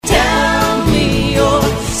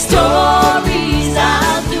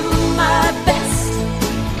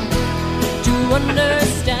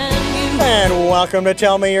Welcome to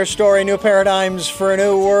Tell Me Your Story, New Paradigms for a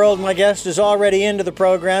New World. My guest is already into the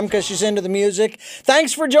program because she's into the music.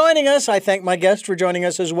 Thanks for joining us. I thank my guest for joining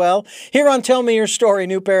us as well. Here on Tell Me Your Story,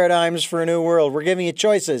 New Paradigms for a New World, we're giving you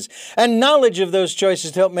choices and knowledge of those choices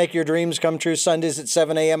to help make your dreams come true. Sundays at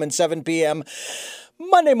 7 a.m. and 7 p.m.,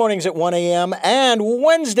 Monday mornings at 1 a.m., and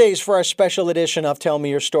Wednesdays for our special edition of Tell Me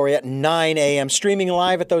Your Story at 9 a.m. Streaming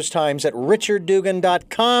live at those times at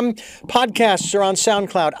richarddugan.com. Podcasts are on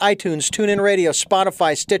SoundCloud, iTunes, TuneIn Radio,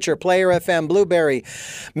 Spotify, Stitcher, Player FM, Blueberry,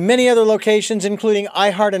 many other locations, including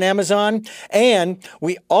iHeart and Amazon. And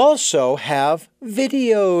we also have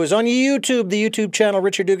videos on YouTube, the YouTube channel,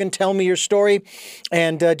 Richard Dugan, Tell Me Your Story.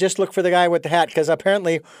 And just look for the guy with the hat, because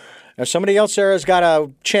apparently somebody else there has got a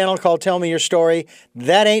channel called Tell Me Your Story.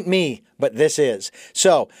 That ain't me, but this is.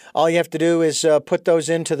 So all you have to do is put those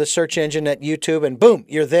into the search engine at YouTube, and boom,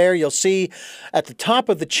 you're there. You'll see at the top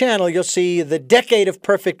of the channel, you'll see the Decade of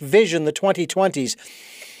Perfect Vision, the 2020s,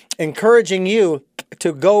 encouraging you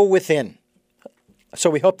to go within. So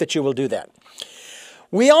we hope that you will do that.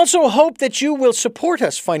 We also hope that you will support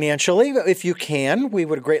us financially if you can. We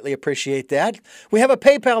would greatly appreciate that. We have a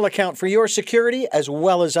PayPal account for your security as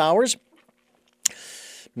well as ours.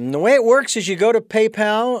 And the way it works is you go to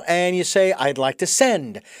PayPal and you say, I'd like to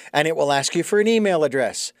send, and it will ask you for an email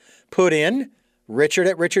address. Put in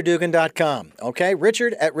richard@richarddugan.com. Okay,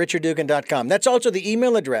 richard@richarddugan.com. That's also the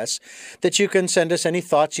email address that you can send us any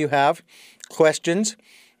thoughts you have, questions,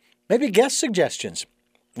 maybe guest suggestions.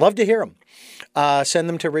 Love to hear them. Send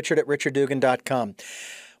them to richard@richarddugan.com.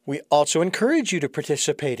 We also encourage you to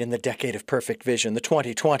participate in the Decade of Perfect Vision, the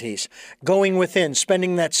 2020s, going within,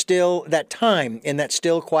 spending that time in that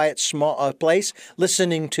still, quiet, small place,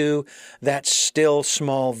 listening to that still,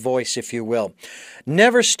 small voice, if you will.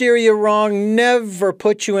 Never steer you wrong, never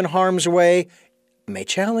put you in harm's way. May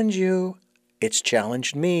challenge you. It's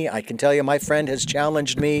challenged me. I can tell you my friend has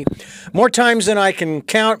challenged me more times than I can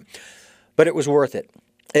count, but it was worth it.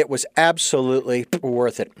 It was absolutely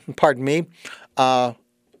worth it. Pardon me.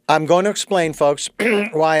 I'm going to explain, folks,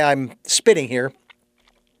 why I'm spitting here.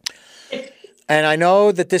 And I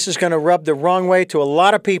know that this is going to rub the wrong way to a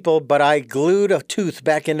lot of people, but I glued a tooth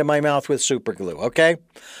back into my mouth with super glue, okay?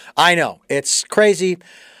 I know, it's crazy.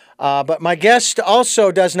 But my guest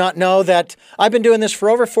also does not know that I've been doing this for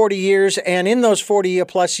over 40 years, and in those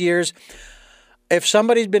 40-plus years, if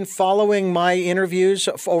somebody's been following my interviews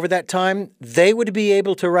over that time, they would be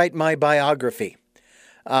able to write my biography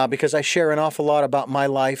because I share an awful lot about my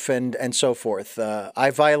life and so forth.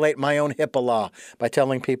 I violate my own HIPAA law by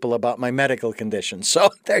telling people about my medical conditions. So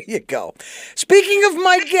there you go. Speaking of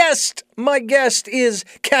my guest is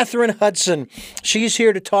Catherine Hudson. She's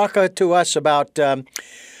here to talk to us about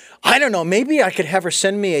I don't know, maybe I could have her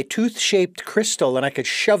send me a tooth-shaped crystal and I could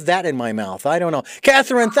shove that in my mouth. I don't know.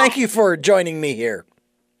 Catherine, thank you for joining me here.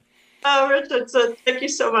 Oh, Richard, so thank you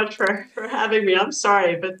so much for having me. I'm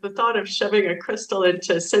sorry, but the thought of shoving a crystal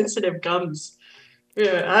into sensitive gums.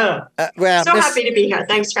 Yeah, happy to be here.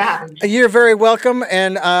 Thanks for having me. You're very welcome,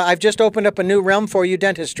 and I've just opened up a new realm for you,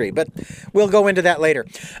 dentistry, but we'll go into that later.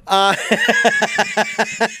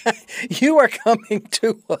 You are coming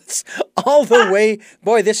to us all the way.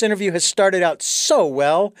 Boy, this interview has started out so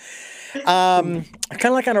well. Kind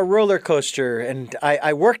of like on a roller coaster, and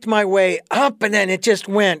I worked my way up, and then it just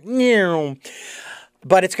went,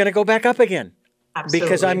 but it's going to go back up again. Absolutely.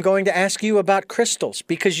 Because I'm going to ask you about crystals,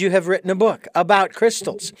 because you have written a book about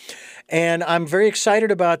crystals. And I'm very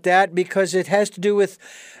excited about that because it has to do with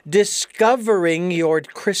discovering your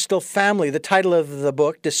crystal family. The title of the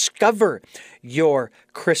book, Discover Your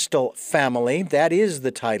Crystal Family. That is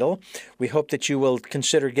the title. We hope that you will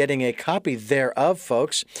consider getting a copy thereof,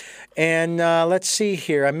 folks. And let's see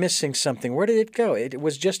here. I'm missing something. Where did it go? It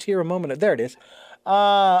was just here a moment. There it is.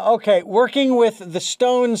 Okay, working with the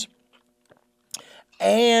stones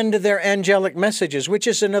and their angelic messages, which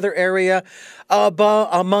is another area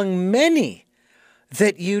among many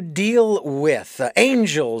that you deal with.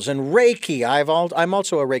 Angels and Reiki. I'm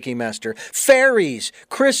also a Reiki master. Fairies,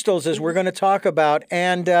 crystals, as we're going to talk about,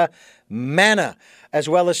 and mana, as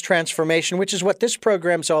well as transformation, which is what this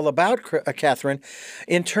program's all about, Catherine,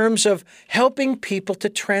 in terms of helping people to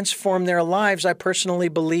transform their lives. I personally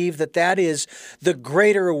believe that that is the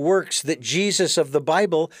greater works that Jesus of the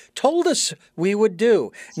Bible told us we would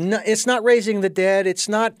do. No, it's not raising the dead. It's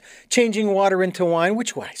not changing water into wine,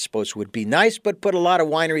 which I suppose would be nice, but put a lot of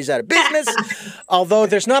wineries out of business. Although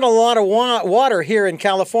there's not a lot of water here in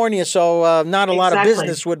California, so not a lot of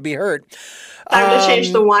business would be hurt. Time to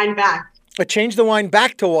change the wine back. Change the wine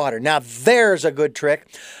back to water. Now, there's a good trick.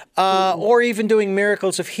 Or even doing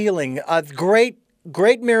miracles of healing. Great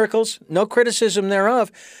miracles, no criticism thereof.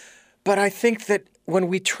 But I think that when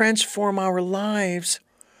we transform our lives,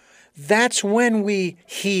 that's when we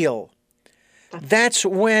heal. That's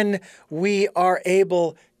when we are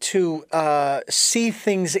able to see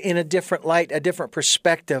things in a different light, a different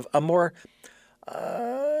perspective, a more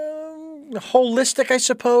holistic, I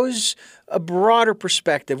suppose, a broader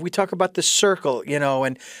perspective. We talk about the circle,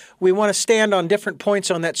 and we want to stand on different points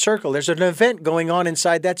on that circle. There's an event going on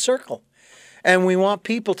inside that circle. And we want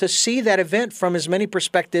people to see that event from as many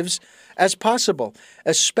perspectives as possible,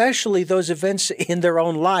 especially those events in their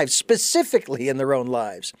own lives, specifically in their own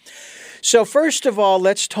lives. So first of all,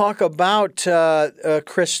 let's talk about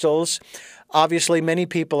crystals. Obviously, many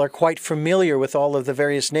people are quite familiar with all of the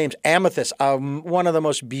various names. Amethyst, one of the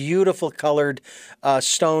most beautiful colored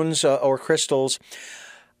stones or crystals.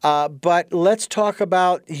 But let's talk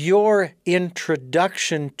about your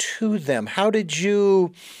introduction to them. How did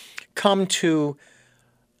you come to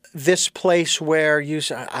this place where you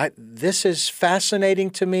say, this is fascinating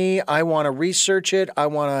to me, I want to research it, I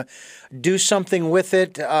want to do something with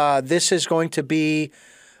it, this is going to be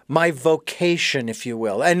my vocation, if you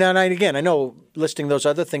will. And then again, I know listing those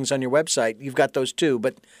other things on your website, you've got those too,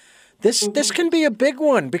 but this can be a big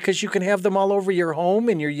one because you can have them all over your home,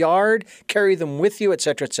 in your yard, carry them with you, et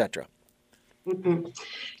cetera, et cetera. Mm-hmm.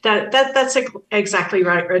 That's exactly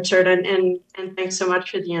right, Richard, and thanks so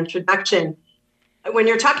much for the introduction. When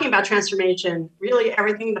you're talking about transformation, really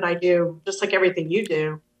everything that I do, just like everything you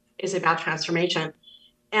do, is about transformation.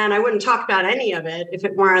 And I wouldn't talk about any of it if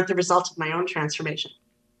it weren't the result of my own transformation.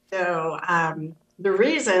 So the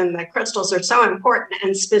reason that crystals are so important,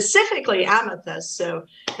 and specifically amethyst, so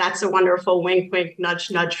that's a wonderful wink, wink,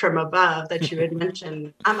 nudge, nudge from above that you had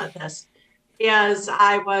mentioned, amethyst, is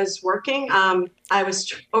I was working, I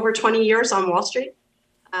was over 20 years on Wall Street.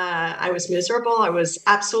 I was miserable. I was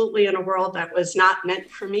absolutely in a world that was not meant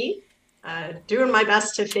for me, doing my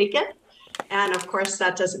best to fake it. And of course,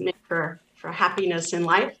 that doesn't make for happiness in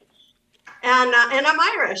life. And I'm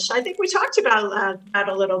Irish. I think we talked about that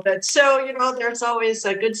a little bit. So, there's always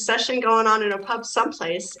a good session going on in a pub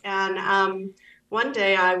someplace. And one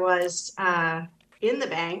day I was in the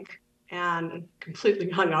bank and completely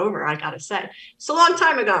hungover, I gotta say. It's a long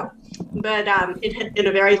time ago, but it had been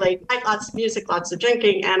a very late night, lots of music, lots of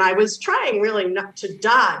drinking, and I was trying really not to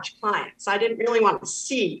dodge clients. I didn't really want to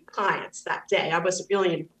see clients that day. I wasn't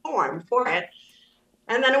really informed for it.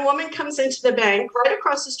 And then a woman comes into the bank right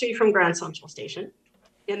across the street from Grand Central Station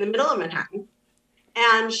in the middle of Manhattan,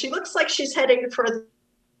 and she looks like she's heading for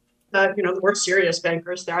the more serious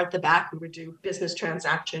bankers there at the back who would do business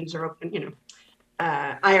transactions or open,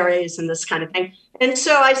 IRAs and this kind of thing. And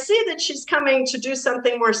so I see that she's coming to do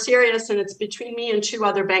something more serious, and it's between me and two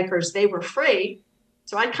other bankers. They were free.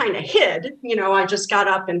 So I kind of hid, I just got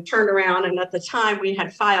up and turned around. And at the time we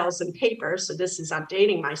had files and paper. So this is, I'm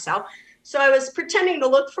dating myself. So I was pretending to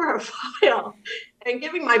look for a file and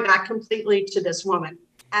giving my back completely to this woman.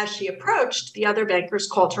 As she approached, the other bankers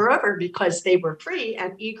called her over because they were free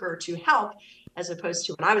and eager to help, as opposed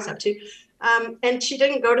to what I was up to. And she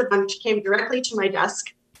didn't go to them. She came directly to my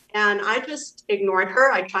desk, and I just ignored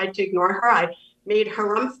her. I tried to ignore her. I made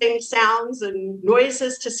harumphing sounds and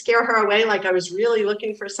noises to scare her away, like I was really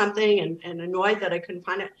looking for something and annoyed that I couldn't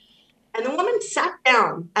find it. And the woman sat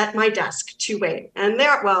down at my desk to wait. And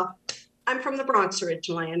I'm from the Bronx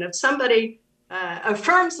originally, and if somebody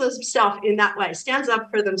affirms themselves in that way, stands up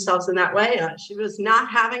for themselves in that way, she was not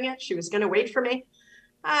having it. She was going to wait for me.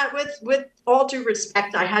 With all due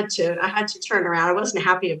respect, I had to turn around. I wasn't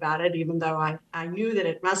happy about it, even though I knew that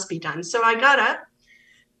it must be done. So I got up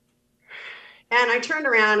and I turned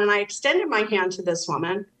around and I extended my hand to this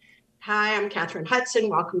woman. Hi, I'm Catherine Hudson.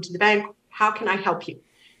 Welcome to the bank. How can I help you?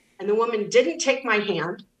 And the woman didn't take my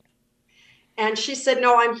hand. And she said,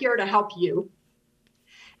 no, I'm here to help you.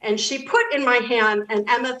 And she put in my hand an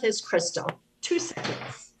amethyst crystal. 2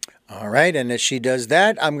 seconds. All right, and as she does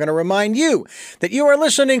that, I'm going to remind you that you are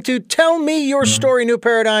listening to Tell Me Your Story, New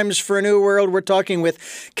Paradigms for a New World. We're talking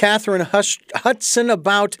with Catherine Hudson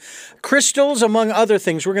about crystals, among other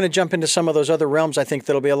things. We're going to jump into some of those other realms. I think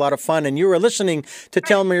that'll be a lot of fun. And you are listening to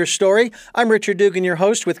Tell Me Your Story. I'm Richard Dugan, your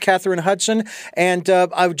host, with Catherine Hudson. And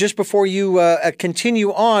just before you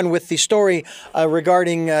continue on with the story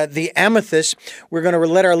regarding the amethyst, we're going to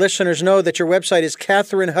let our listeners know that your website is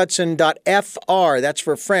catherinehudson.fr. That's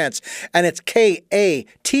for France. And it's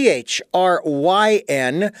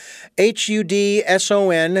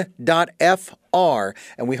KATHRYNHUDSON.FR.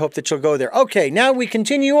 And we hope that you'll go there. Okay, now we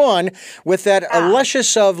continue on with that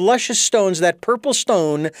luscious of luscious stones, that purple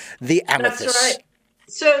stone, the amethyst. That's right.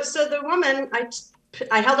 So the woman,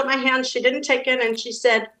 I held up my hand, she didn't take it, and she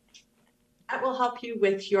said, that will help you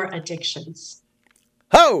with your addictions.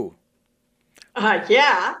 Oh!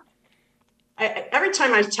 Yeah. Every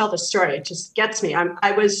time I tell the story, it just gets me.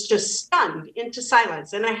 I was just stunned into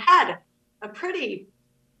silence. And I had a pretty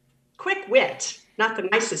quick wit, not the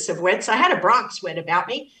nicest of wits. I had a Bronx wit about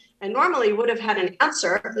me and normally would have had an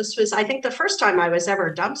answer. This was, I think, the first time I was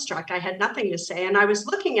ever dumbstruck. I had nothing to say. And I was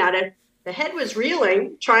looking at it. The head was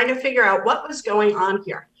reeling, trying to figure out what was going on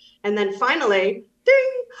here. And then finally,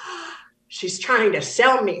 ding, she's trying to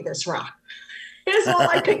sell me this rock. Is all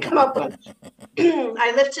I could come up with.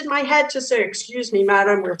 I lifted my head to say, "Excuse me,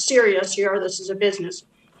 madam, we're serious here. This is a business."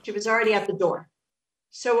 She was already at the door.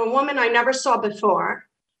 So a woman I never saw before,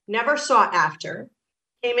 never saw after,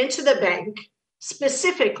 came into the bank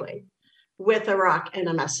specifically with a rock and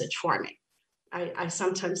a message for me. I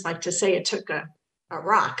sometimes like to say it took a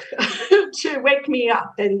rock to wake me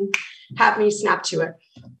up and have me snap to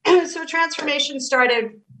it. So transformation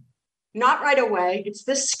started not right away.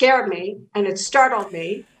 This scared me and it startled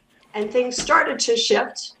me and things started to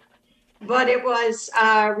shift. But it was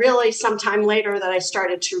really sometime later that I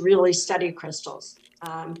started to really study crystals.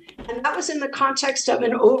 And that was in the context of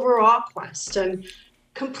an overall quest and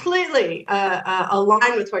completely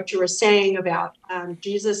aligned with what you were saying about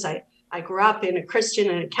Jesus. I grew up in a Christian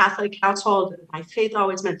and a Catholic household. My faith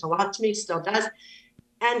always meant a lot to me, still does.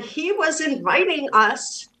 And he was inviting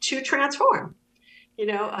us to transform.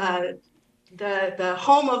 The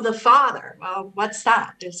home of the Father. Well, what's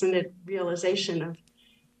that? Isn't it realization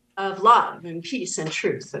of love and peace and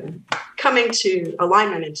truth and coming to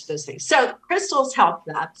alignment into those things? So crystals help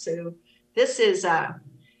that. So this is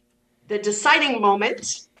the deciding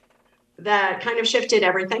moment that kind of shifted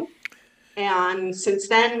everything. And since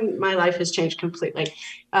then, my life has changed completely.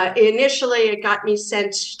 Initially, it got me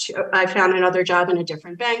I found another job in a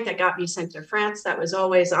different bank that got me sent to France. That was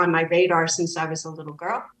always on my radar since I was a little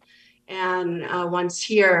girl. And once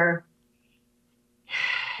here,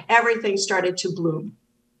 everything started to bloom.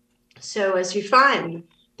 So as you find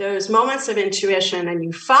those moments of intuition and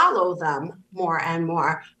you follow them more and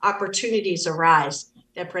more, opportunities arise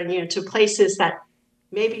that bring you to places that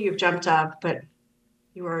maybe you've jumped up, but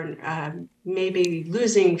you were maybe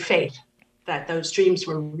losing faith that those dreams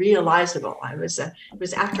were realizable. It was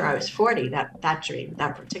after I was 40 that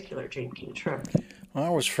particular dream came true.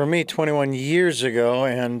 Well, it was for me 21 years ago,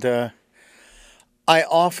 and I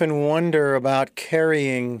often wonder about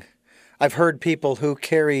carrying. I've heard people who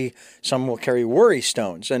some will carry worry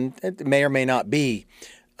stones, and it may or may not be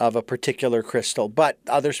of a particular crystal, but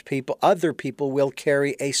other people will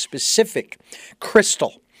carry a specific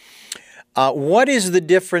crystal. What is the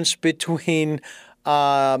difference between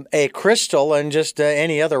a crystal and just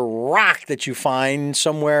any other rock that you find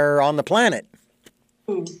somewhere on the planet?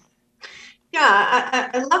 Yeah,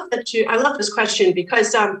 I love that I love this question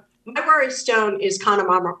because my worry stone is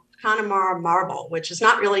Connemara marble, which is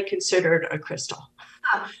not really considered a crystal,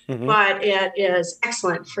 but it is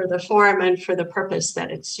excellent for the form and for the purpose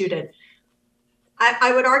that it's suited.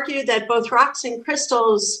 I would argue that both rocks and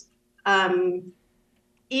crystals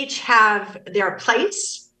each have their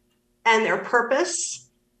place and their purpose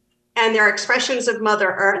and their expressions of Mother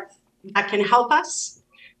Earth that can help us.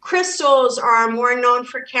 Crystals are more known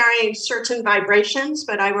for carrying certain vibrations,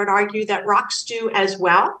 but I would argue that rocks do as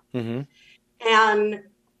well. Mm-hmm. And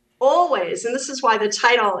always, and this is why the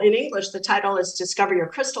title in English, the title is Discover Your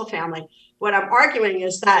Crystal Family. What I'm arguing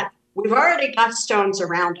is that we've already got stones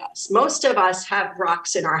around us. Most of us have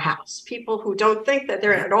rocks in our house. People who don't think that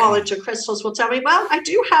they're at all into crystals will tell me, well, I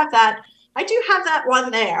do have that one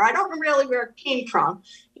there. I don't know really where it came from.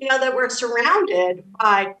 That we're surrounded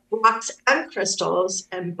by rocks and crystals,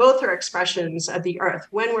 and both are expressions of the earth.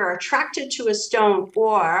 When we're attracted to a stone,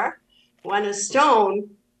 or when a stone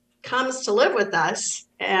comes to live with us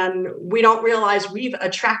and we don't realize we've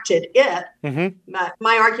attracted it,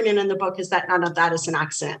 my argument in the book is that none of that is an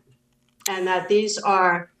accident, and that these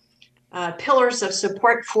are pillars of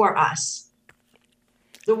support for us.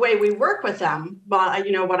 The way we work with them, well,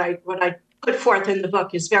 what I put forth in the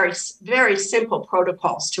book is very, very simple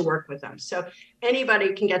protocols to work with them. So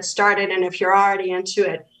anybody can get started. And if you're already into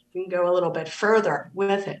it, you can go a little bit further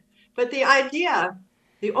with it. But the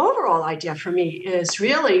overall idea for me is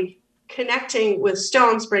really connecting with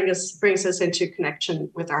stones brings us into connection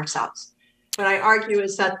with ourselves. What I argue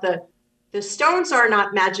is that the stones are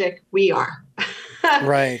not magic, we are.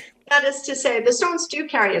 Right. That is to say, the stones do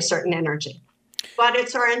carry a certain energy, but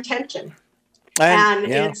it's our intention. And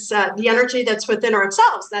it's the energy that's within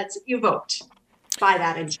ourselves that's evoked by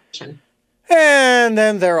that intention. And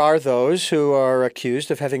then there are those who are accused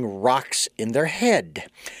of having rocks in their head.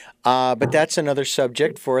 But that's another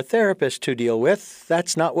subject for a therapist to deal with.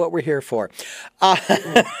 That's not what we're here for.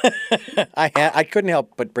 I couldn't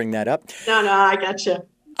help but bring that up. No, I gotcha.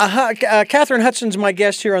 Catherine Hudson's my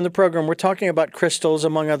guest here on the program. We're talking about crystals,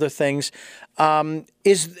 among other things.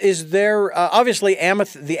 Is there obviously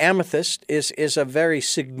the amethyst is a very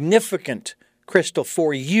significant crystal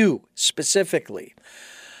for you specifically.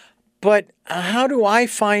 But how do I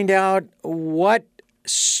find out what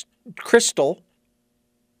crystal,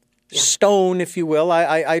 stone, if you will?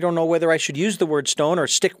 I don't know whether I should use the word stone or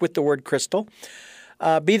stick with the word crystal.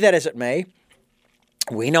 Be that as it may.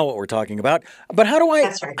 We know what we're talking about, but how do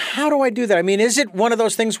I do that? I mean, is it one of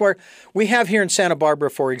those things where we have here in Santa Barbara,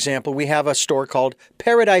 for example, we have a store called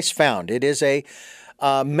Paradise Found. It is a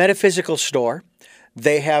metaphysical store.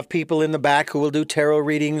 They have people in the back who will do tarot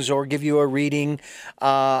readings or give you a reading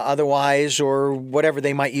otherwise, or whatever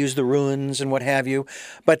they might use, the runes and what have you.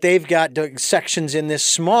 But they've got sections in this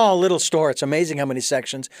small little store. It's amazing how many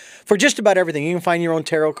sections for just about everything. You can find your own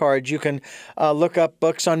tarot cards. You can look up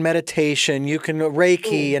books on meditation. You can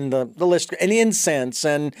Reiki and the list, and incense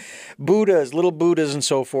and Buddhas, little Buddhas and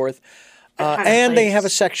so forth. And they have a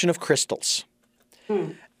section of crystals.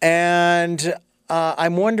 And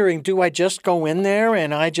I'm wondering, do I just go in there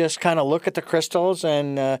and I just kind of look at the crystals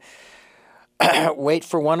and wait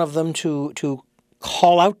for one of them to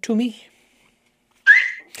call out to me?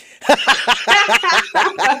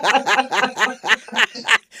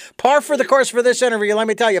 Par for the course for this interview, let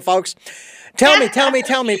me tell you, folks. Tell me,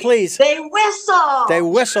 please. They whistle. They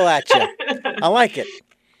whistle at you. I like it.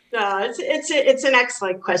 No, it's an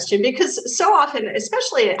excellent question, because so often,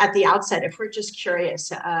 especially at the outset, if we're just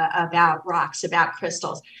curious about rocks, about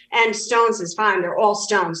crystals, and stones is fine. They're all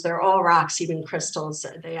stones. They're all rocks, even crystals.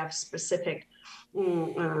 They have specific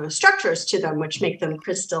structures to them, which make them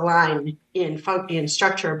crystalline in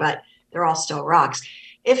structure, but they're all still rocks.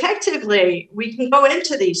 Effectively, we can go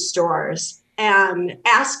into these stores and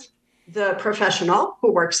ask the professional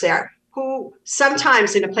who works there, who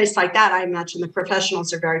sometimes in a place like that, I imagine the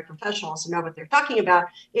professionals are very professional and know what they're talking about.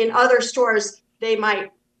 In other stores, they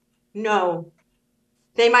might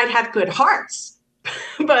have good hearts,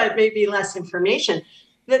 but maybe less information.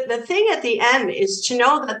 The thing at the end is to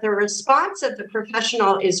know that the response of the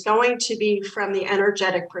professional is going to be from the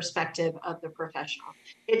energetic perspective of the professional.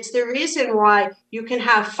 It's the reason why you can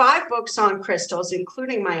have 5 books on crystals,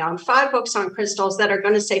 including my own, 5 books on crystals that are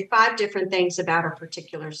going to say 5 different things about a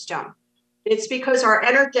particular stone. It's because our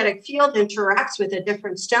energetic field interacts with a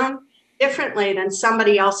different stone differently than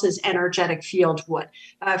somebody else's energetic field would.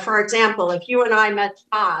 For example, if you and I met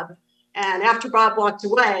Bob, and after Bob walked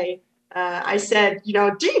away, I said, gee,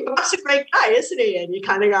 Bob's a great guy, isn't he? And you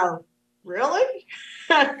kind of go, really?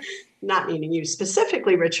 Not meaning you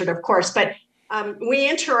specifically, Richard, of course, but we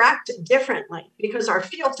interact differently because our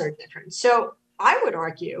fields are different. So I would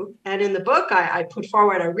argue, and in the book, I put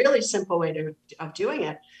forward a really simple way of doing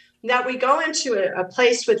it, that we go into a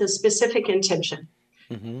place with a specific intention.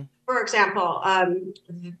 Mm-hmm. For example,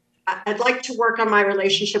 I'd like to work on my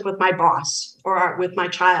relationship with my boss, or with my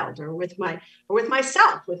child, or with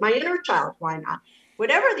myself, with my inner child. Why not?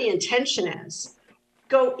 Whatever the intention is,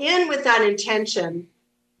 go in with that intention.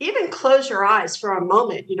 Even close your eyes for a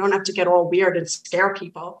moment. You don't have to get all weird and scare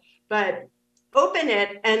people, but open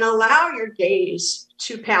it and allow your gaze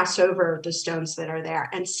to pass over the stones that are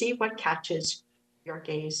there and see what catches your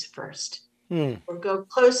gaze first. Or go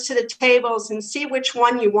close to the tables and see which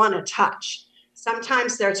one you want to touch.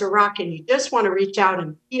 Sometimes there's a rock and you just want to reach out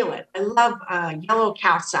and feel it. I love yellow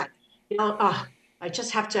calcite. I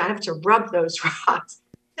have to rub those rocks.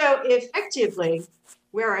 So effectively,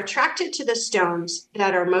 we're attracted to the stones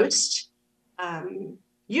that are most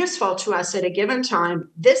useful to us at a given time.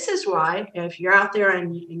 This is why, if you're out there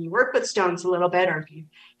and you work with stones a little bit, or if you've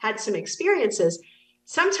had some experiences,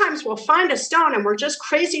 sometimes we'll find a stone and we're just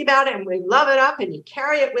crazy about it and we love it up and you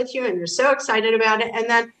carry it with you and you're so excited about it. And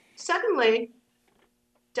then suddenly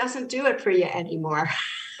doesn't do it for you anymore.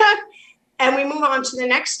 And we move on to the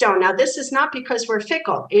next stone. Now, this is not because we're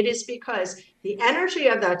fickle. It is because the energy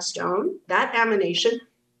of that stone, that emanation,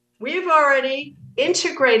 we've already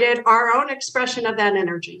integrated our own expression of that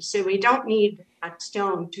energy. So we don't need that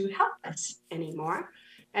stone to help us anymore.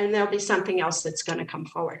 And there'll be something else that's going to come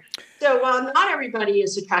forward. So while not everybody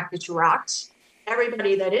is attracted to rocks,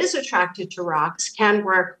 everybody that is attracted to rocks can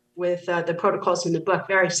work with the protocols in the book,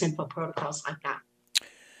 very simple protocols like that.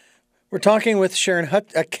 We're talking with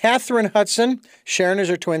Catherine Hudson. Sharon is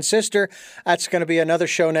her twin sister. That's going to be another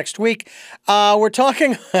show next week. We're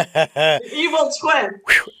talking... Evil twin.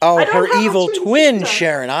 Oh, her evil twin,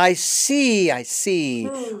 Sharon. I see.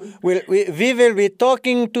 We will be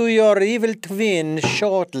talking to your evil twin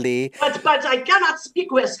shortly. But I cannot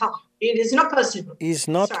speak with her. It is not possible. It's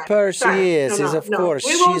not possible. Yes, of course.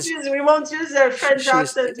 We won't use their French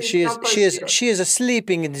accent. She is asleep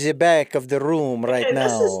in the back of the room right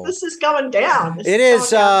now. This is going down. It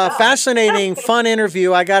is a fascinating, fun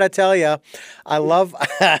interview. I got to tell you, I love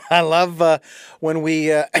when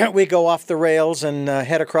we go off the rails and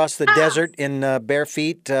head across the desert in bare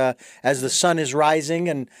feet as the sun is rising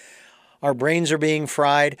and our brains are being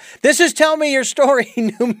fried. This is Tell Me Your Story,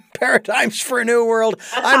 New Paradigms for a New World.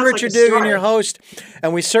 I'm Richard Dugan, your host,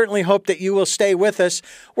 and we certainly hope that you will stay with us.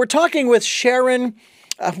 We're talking with Sharon.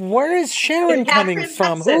 Where is Sharon coming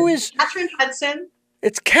from? Hudson. Who is... Catherine Hudson.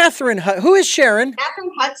 It's Catherine. Who is Sharon?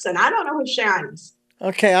 Catherine Hudson. I don't know who Sharon is.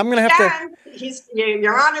 Okay, I'm going to have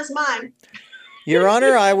Your Honor's mine. Your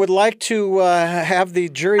Honor, I would like to have the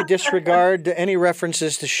jury disregard any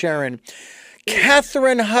references to Sharon.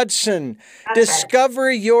 Catherine Hudson,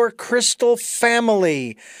 discover your crystal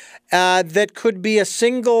family. That could be a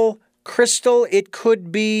single crystal. It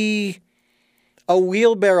could be a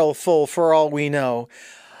wheelbarrow full for all we know.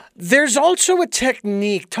 There's also a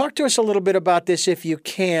technique. Talk to us a little bit about this if you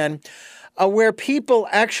can, where people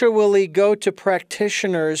actually go to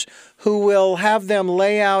practitioners who will have them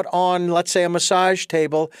lay out on, let's say, a massage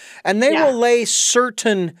table, and they will lay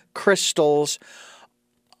certain crystals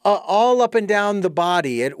all up and down the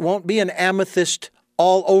body. It won't be an amethyst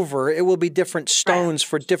all over. It will be different stones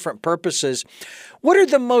for different purposes. What are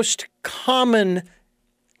the most common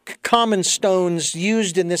stones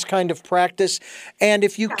used in this kind of practice? And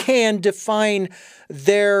if you can, define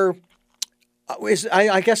their...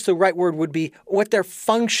 I guess the right word would be what their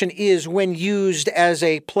function is when used as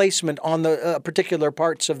a placement on the particular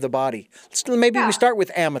parts of the body. Maybe we start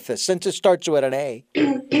with amethyst, since it starts with an A.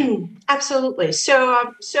 Absolutely.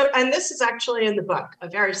 So, and this is actually in the book, a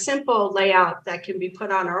very simple layout that can be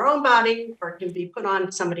put on our own body or can be put on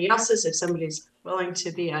somebody else's if somebody's willing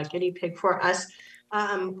to be a guinea pig for us.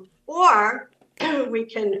 Or we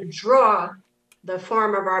can draw the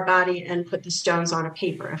form of our body and put the stones on a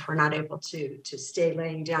paper if we're not able to stay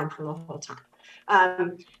laying down for the whole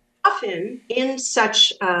time. Often in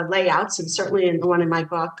such layouts, and certainly in the one in my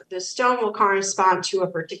book, the stone will correspond to a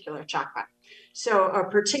particular chakra. So a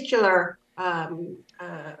particular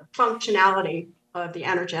functionality of the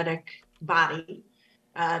energetic body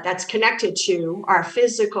that's connected to our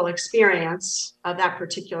physical experience of that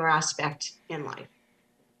particular aspect in life.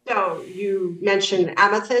 So you mentioned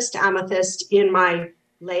amethyst. Amethyst in my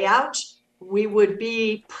layout, we would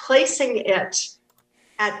be placing it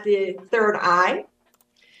at the third eye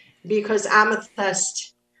because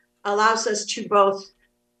amethyst allows us to both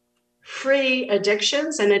free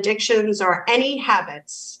addictions, and addictions are any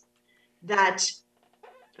habits that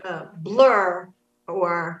blur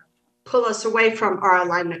or pull us away from our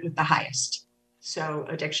alignment with the highest. So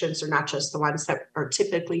addictions are not just the ones that are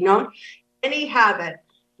typically known. Any habit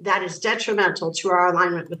that is detrimental to our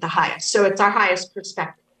alignment with the highest. So it's our highest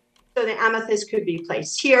perspective. So the amethyst could be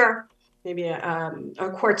placed here, maybe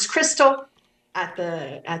a quartz crystal at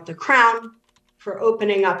the crown for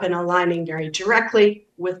opening up and aligning very directly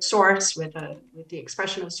with source, with the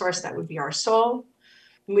expression of source that would be our soul.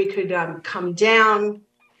 We could come down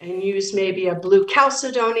and use maybe a blue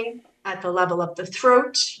chalcedony at the level of the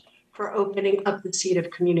throat for opening up the seat of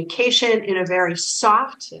communication in a very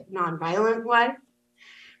soft, non-violent way.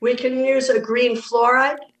 We can use a green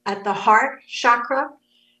fluoride at the heart chakra,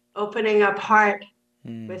 opening up heart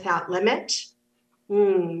without limit,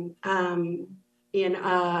 in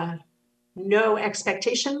a no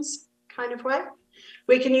expectations kind of way.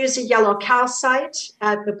 We can use a yellow calcite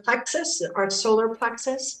at the plexus, our solar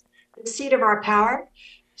plexus, the seat of our power.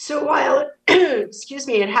 So while,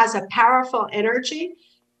 it has a powerful energy,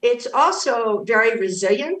 it's also very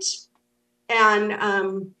resilient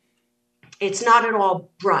and it's not at all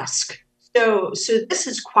brusque. So this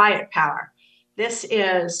is quiet power. This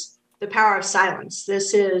is the power of silence.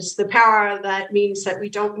 This is the power that means that we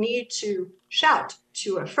don't need to shout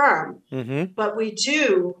to affirm, but we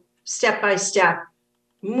do step by step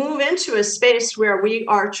move into a space where we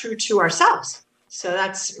are true to ourselves. So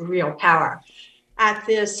that's real power. At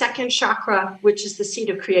the second chakra, which is the seat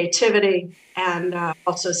of creativity and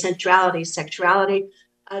also sensuality, sexuality,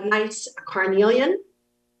 a nice carnelian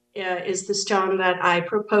is the stone that I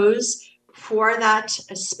propose for that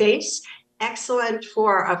space. Excellent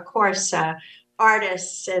for, of course,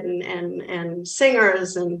 artists and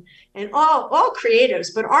singers and all creatives,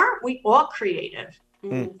 but aren't we all creative?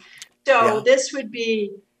 Mm. So Yeah. this would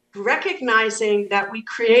be recognizing that we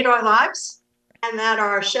create our lives and that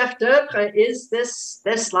our chef d'oeuvre is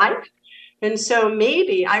this life. And so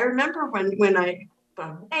maybe I remember when I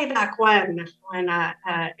way back when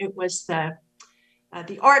it was the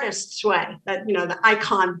Artist's Way, that the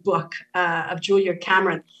icon book of Julia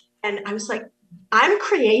Cameron, and I was like, I'm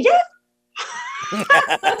creative.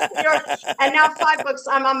 And now 5 books,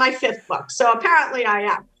 I'm on my 5th book. So apparently I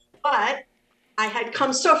am. But I had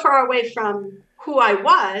come so far away from who I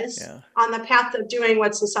was on the path of doing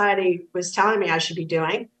what society was telling me I should be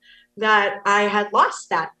doing, that I had lost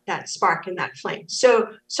that spark and that flame. So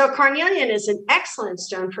carnelian is an excellent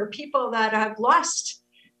stone for people that have lost,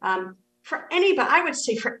 for anybody, I would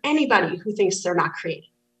say for anybody who thinks they're not creative.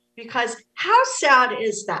 Because how sad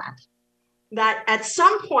is that at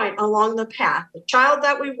some point along the path, the child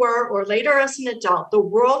that we were, or later as an adult, the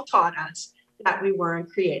world taught us that we weren't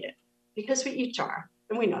creative, because we each are.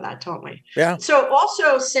 And we know that, don't we? Yeah. So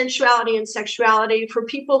also sensuality and sexuality for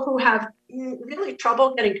people who have really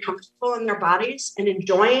trouble getting comfortable in their bodies and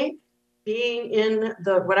enjoying being in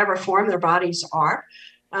the whatever form their bodies are.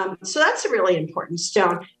 So that's a really important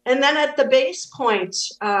stone. And then at the base point,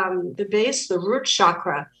 the root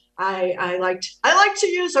chakra, I like to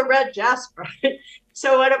use a red jasper.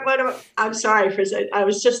 So I'm sorry for I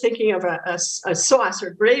was just thinking of a sauce or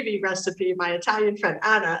gravy recipe my Italian friend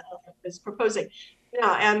Anna is proposing.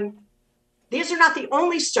 And these are not the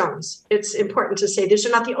only stones. It's important to say these are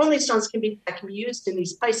not the only stones that can be used in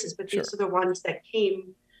these places, but these are the ones that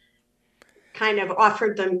kind of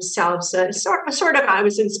offered themselves sort of. I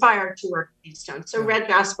was inspired to work with these stones. So red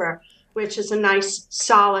jasper, which is a nice,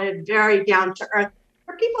 solid, very down to earth.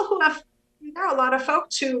 For people there are a lot of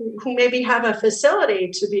folks who maybe have a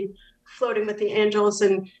facility to be floating with the angels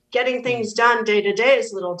and getting things done day to day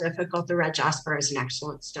is a little difficult. The red jasper is an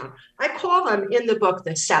excellent stone. I call them in the book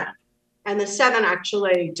the 7, and the 7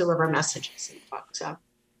 actually deliver messages in the book. So,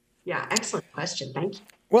 yeah, excellent question. Thank you.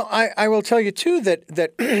 Well, I will tell you, too,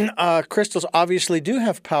 that crystals obviously do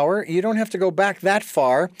have power. You don't have to go back that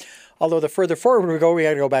far. Although the further forward we go, we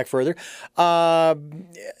had to go back further.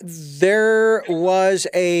 There was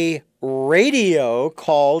a radio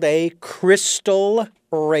called a crystal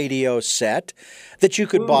radio set that you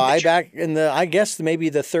could buy back in I guess maybe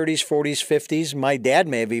the 30s, 40s, 50s. My dad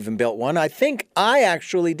may have even built one. I think I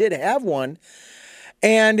actually did have one.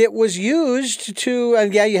 And it was used to,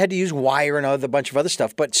 you had to use wire and a bunch of other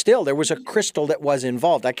stuff, but still there was a crystal that was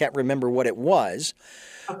involved. I can't remember what it was.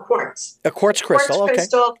 A quartz. A quartz crystal, quartz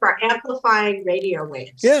crystal for amplifying radio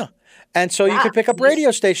waves. Yeah. And so you could pick up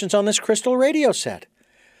radio stations on this crystal radio set.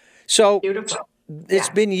 So beautiful. It's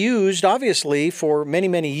been used, obviously, for many,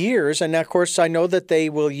 many years. And, of course, I know that they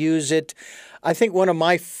will use it. I think one of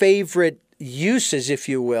my favorite uses, if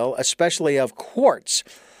you will, especially of quartz,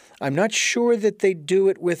 I'm not sure that they do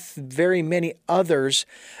it with very many others,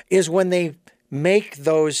 is when they make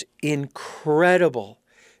those incredible,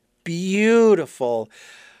 beautiful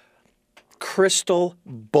crystal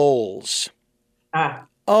bowls.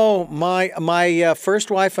 Oh, my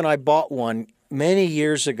first wife and I bought one many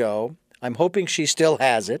years ago. I'm hoping she still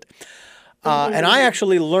has it. And I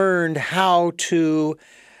actually learned how to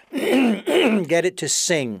get it to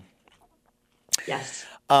sing. Yes.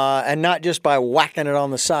 And not just by whacking it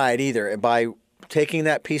on the side either, by taking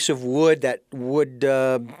that piece of wood, that wood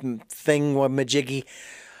thing, majiggy,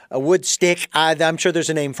 a wood stick, I'm sure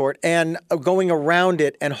there's a name for it, and going around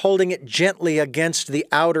it and holding it gently against the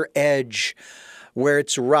outer edge where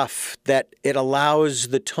it's rough, that it allows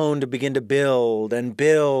the tone to begin to build and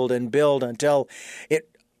build and build until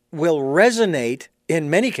it will resonate. In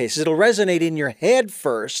many cases, it'll resonate in your head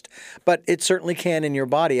first, but it certainly can in your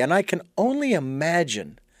body. And I can only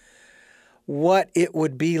imagine what it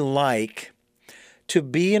would be like to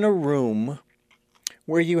be in a room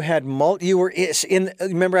where you had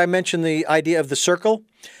remember I mentioned the idea of the circle?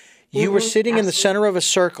 You were sitting in the center of a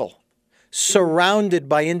circle, surrounded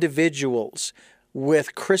by individuals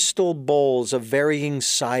with crystal bowls of varying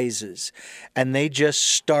sizes, and they just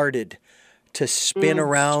started to spin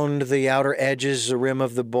around the outer edges, the rim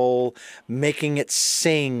of the bowl, making it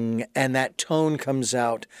sing, and that tone comes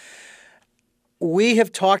out. We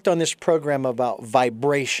have talked on this program about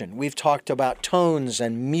vibration. We've talked about tones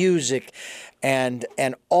and music and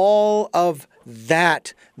all of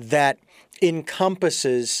that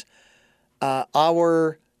encompasses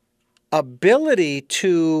our ability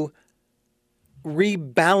to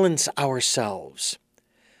rebalance ourselves.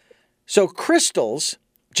 So crystals,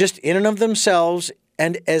 just in and of themselves,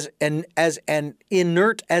 and as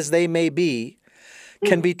inert as they may be,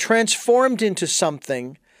 can be transformed into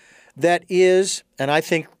something that is, and I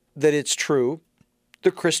think that it's true,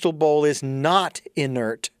 the crystal bowl is not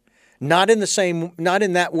inert, not in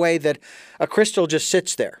that way that a crystal just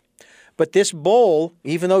sits there. But this bowl,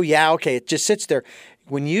 even though, it just sits there,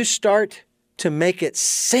 when you start to make it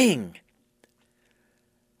sing,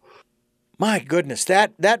 my goodness,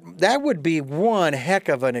 that would be one heck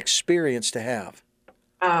of an experience to have.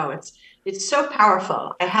 Oh, it's so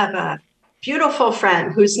powerful. I have a beautiful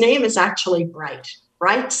friend whose name is actually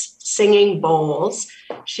Bright's Singing Bowls.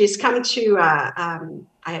 She's come to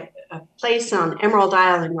a place on Emerald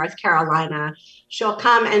Isle in North Carolina. She'll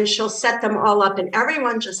come and she'll set them all up, and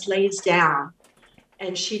everyone just lays down.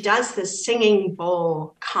 And she does this singing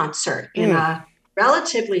bowl concert in a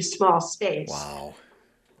relatively small space. Wow.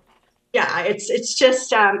 Yeah, it's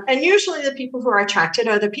just, and usually the people who are attracted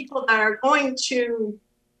are the people that are going to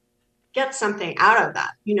get something out of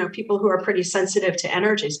that. People who are pretty sensitive to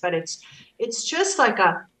energies, but it's just like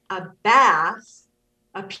a bath,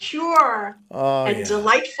 a pure and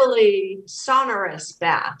delightfully sonorous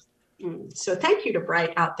bath. So thank you to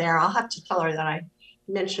Bright out there. I'll have to tell her that I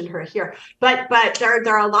mentioned her here. But there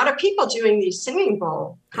are a lot of people doing these singing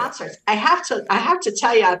bowl concerts. I have to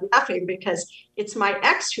tell you, I'm laughing because it's my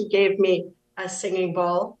ex who gave me a singing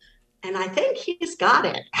bowl, and I think he's got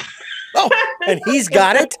it. Oh, and he's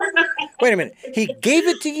got it? Wait a minute. He gave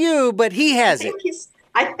it to you, but he has it.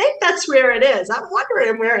 I think that's where it is. I'm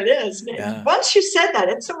wondering where it is. Yeah. Once you said that,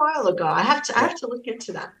 it's a while ago. I have to look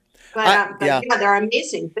into that. But they're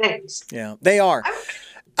amazing things. Yeah, they are.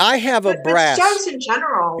 I have a brass. But stones in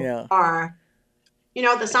general are,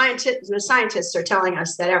 the scientists are telling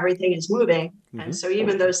us that everything is moving. And so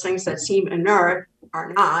even those things that seem inert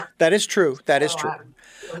are not. That is true. That is true.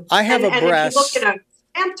 I have a brass. And if you look at a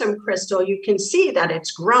phantom crystal, you can see that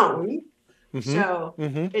it's grown. So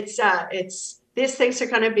it's these things are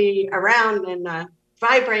going to be around and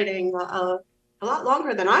vibrating a lot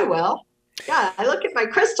longer than I will. Yeah, I look at my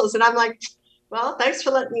crystals and I'm like, well, thanks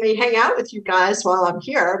for letting me hang out with you guys while I'm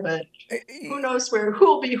here, but who knows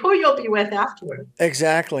who you'll be with afterward.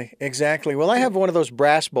 Exactly. Well, I have one of those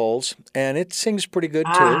brass bowls, and it sings pretty good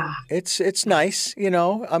too. It's nice,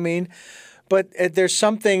 I mean, but there's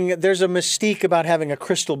a mystique about having a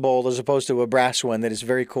crystal bowl as opposed to a brass one that is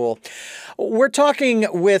very cool. We're talking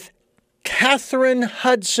with Catherine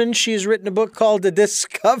Hudson. She's written a book called To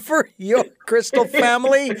Discover Your Crystal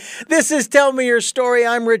Family. This is Tell Me Your Story.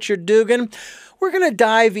 I'm Richard Dugan. We're going to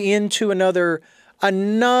dive into another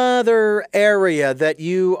area that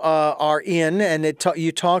you are in, and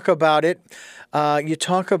you talk about it. You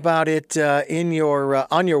talk about it in your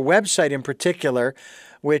on your website in particular,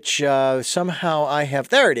 which somehow I have.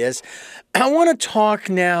 There it is. I want to talk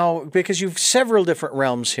now, because you've several different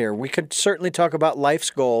realms here. We could certainly talk about life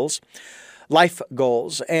goals,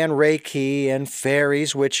 and Reiki and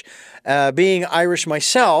fairies, which being Irish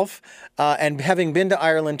myself and having been to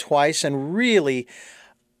Ireland twice and really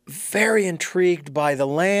very intrigued by the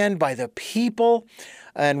land, by the people.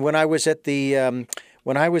 And when I was at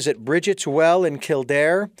Bridget's Well in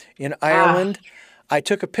Kildare in Ireland, I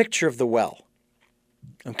took a picture of the well.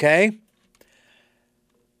 Okay?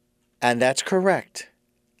 And that's correct.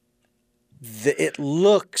 It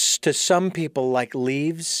looks to some people like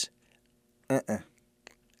leaves.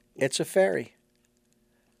 It's a fairy.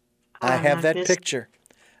 I have that picture.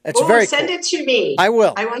 It's very send cool. it to me. I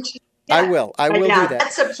will. I want you. I will. I will do that.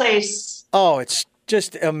 That's a place. Oh, it's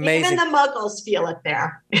just amazing. Even the Muggles feel it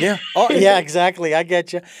there. Yeah. Oh, yeah. Exactly. I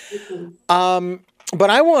get you. But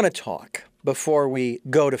I want to talk before we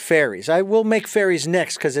go to fairies. I will make fairies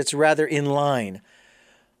next because it's rather in line.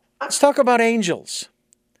 Let's talk about angels.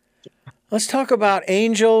 Let's talk about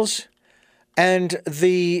angels. And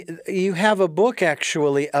you have a book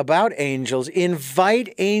actually about angels.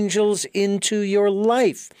 Invite angels into your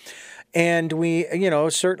life. And we,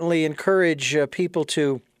 certainly encourage people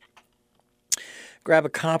to grab a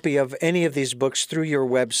copy of any of these books through your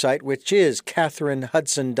website, which is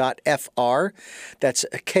katherinehudson.fr. That's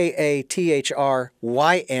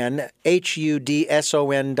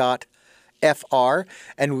KATHRYNHUDSON.fr.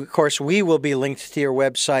 And of course, we will be linked to your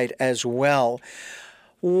website as well.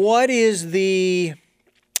 What is the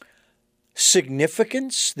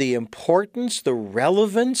significance, the importance, the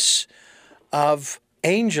relevance of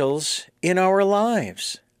angels in our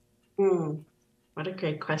lives? What a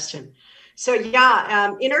great question. So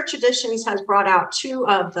Inner Traditions has brought out 2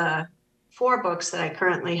 of the 4 books that I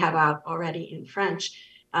currently have out already in French.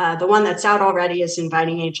 The one that's out already is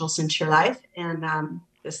Inviting Angels into Your Life. And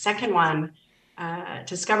the second one,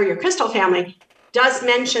 Discover Your Crystal Family, does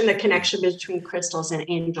mention the connection between crystals and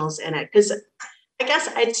angels in it. Because I guess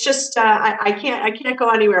it's just I can't go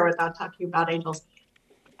anywhere without talking about angels.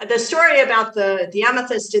 The story about the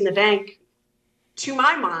amethyst in the bank, to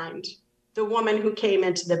my mind, the woman who came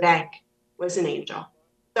into the bank was an angel.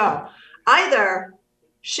 So either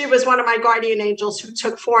she was one of my guardian angels who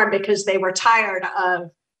took form because they were tired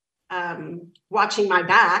of watching my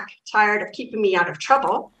back, tired of keeping me out of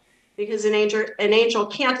trouble, because an angel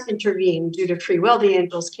can't intervene due to free will. The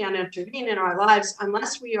angels can't intervene in our lives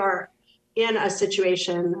unless we are in a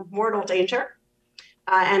situation of mortal danger,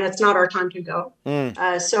 and it's not our time to go.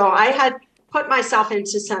 So I had put myself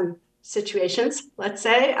into some situations, let's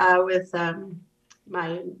say, with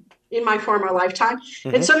in my former lifetime.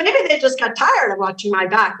 And so maybe they just got tired of watching my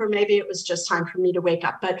back, or maybe it was just time for me to wake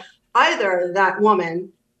up. But either that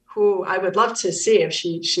woman, who I would love to see if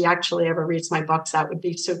she actually ever reads my books, that would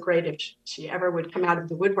be so great if she ever would come out of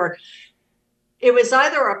the woodwork. It was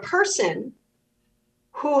either a person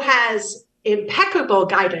who has impeccable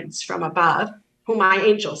guidance from above, who my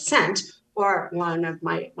angel sent, or one of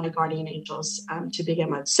my guardian angels to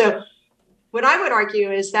begin with. So what I would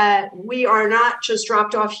argue is that we are not just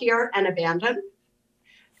dropped off here and abandoned,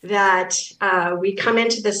 that we come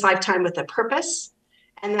into this lifetime with a purpose,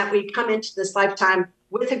 and that we come into this lifetime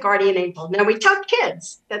with a guardian angel. Now, we tell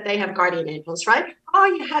kids that they have guardian angels, right? Oh,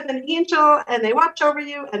 you have an angel, and they watch over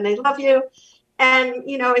you, and they love you. And,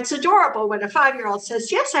 it's adorable when a 5-year-old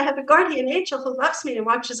says, yes, I have a guardian angel who loves me and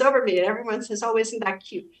watches over me. And everyone says, oh, isn't that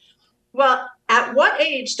cute? Well, at what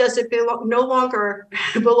age does it no longer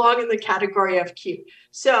belong in the category of cute?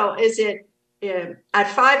 So is it at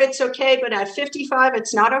 5, it's okay, but at 55,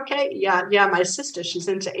 it's not okay? Yeah. My sister, she's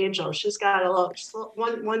into angels. She's got a little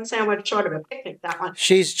one sandwich short of a picnic, that one.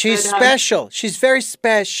 She's special. She's very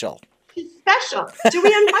special. She's special. Do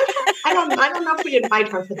we invite her? I don't know if we invite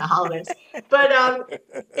her for the holidays. But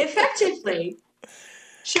effectively,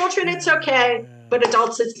 children, it's okay, but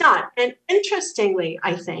adults, it's not. And interestingly,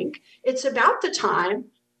 I think it's about the time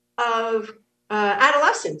of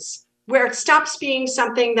adolescence, where it stops being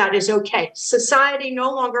something that is okay. Society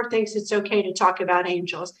no longer thinks it's okay to talk about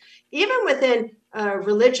angels. Even within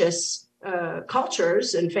religious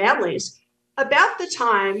cultures and families, about the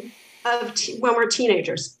time of when we're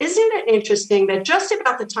teenagers. Isn't it interesting that just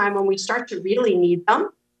about the time when we start to really need them,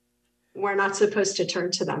 we're not supposed to turn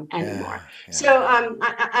to them anymore? Yeah. So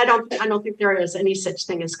I don't think there is any such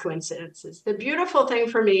thing as coincidences. The beautiful thing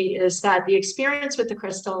for me is that the experience with the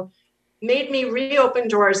crystal made me reopen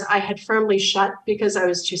doors I had firmly shut because I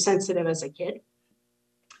was too sensitive as a kid.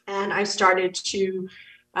 And I started to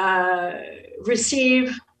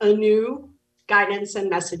receive anew guidance and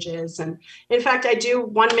messages. And in fact, I do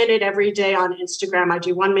 1 minute every day on Instagram. I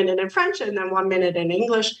do 1 minute in French and then 1 minute in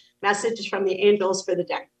English, messages from the angels for the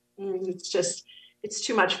day. It's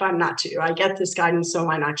too much fun not to. I get this guidance, so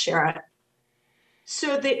why not share it?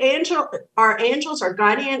 So our angels, our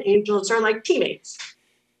guardian angels, are like teammates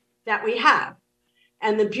that we have.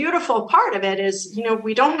 And the beautiful part of it is,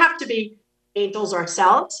 we don't have to be angels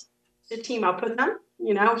ourselves to team up with them.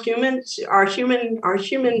 Humans, our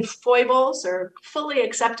human foibles are fully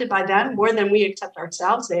accepted by them more than we accept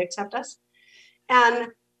ourselves. They accept us. And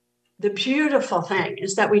the beautiful thing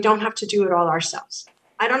is that we don't have to do it all ourselves.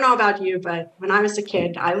 I don't know about you, but when I was a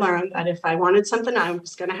kid, I learned that if I wanted something, I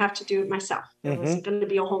was going to have to do it myself. There wasn't going to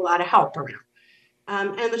be a whole lot of help around.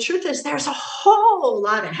 And the truth is, there's a whole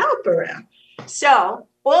lot of help around. So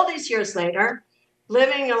all these years later,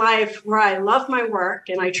 living a life where I love my work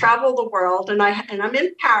and I travel the world and I'm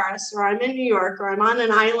in Paris or I'm in New York or I'm on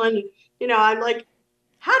an island, I'm like,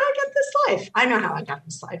 how did I get this life? I know how I got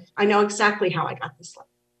this life. I know exactly how I got this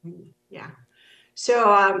life. Yeah.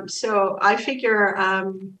 So I figure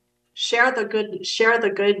share the good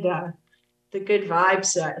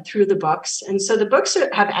vibes through the books. And so the books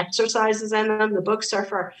have exercises in them. The books are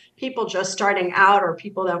for people just starting out or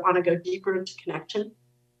people that want to go deeper into connection.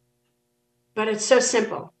 But it's so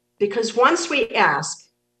simple because once we ask,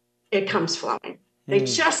 it comes flowing. They're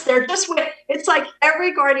just it's like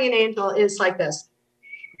every guardian angel is like this.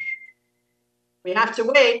 We have to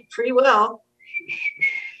wait, free will.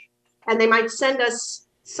 And they might send us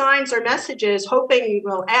signs or messages hoping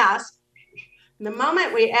we'll ask. And the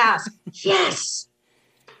moment we ask, yes,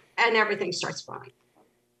 and everything starts flowing.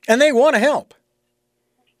 And they want to help.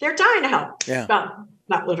 They're dying to help. Yeah. Well,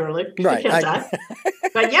 not literally. Right. They can't die.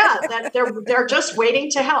 But yeah, they're just waiting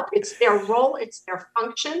to help. It's their role. It's their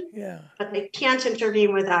function. Yeah. But they can't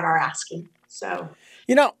intervene without our asking. So,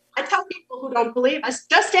 I tell people who don't believe us,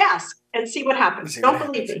 just ask and see what happens. Don't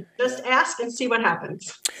believe me. Just ask and see what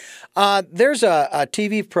happens. There's a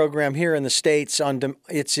TV program here in the States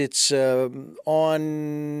it's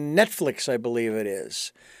on Netflix, I believe it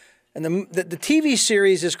is. And the TV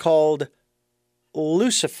series is called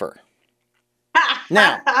Lucifer.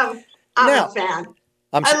 Now, I'm now, a fan.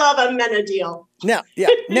 I'm I love a Menadil. Now, yeah.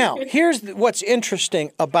 Now, here's what's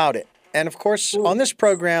interesting about it. And of course, on this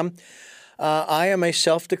program, I am a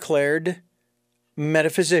self-declared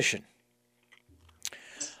metaphysician.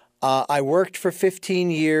 I worked for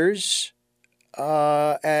 15 years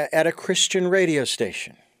at a Christian radio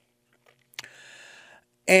station.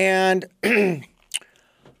 And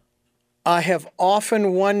I have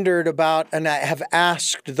often wondered about, and I have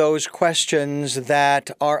asked those questions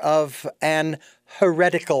that are of an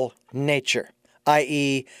heretical nature,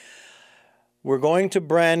 i.e., we're going to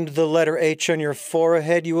brand the letter H on your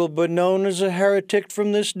forehead. You will be known as a heretic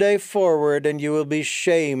from this day forward, and you will be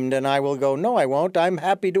shamed. And I will go, no, I won't. I'm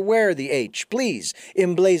happy to wear the H. Please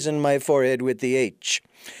emblazon my forehead with the H.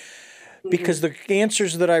 Because the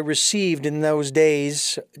answers that I received in those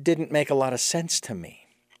days didn't make a lot of sense to me.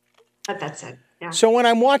 But that's it. Yeah. So when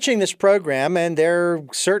I'm watching this program, and they're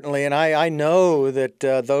certainly, and I know that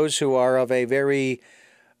those who are of a very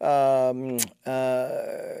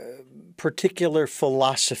particular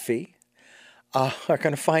philosophy are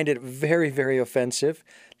going to find it very, very offensive.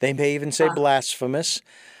 They may even say blasphemous.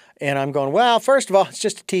 And I'm going, well, first of all, it's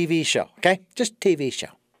just a TV show, okay? Just a TV show.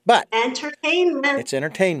 But entertainment. It's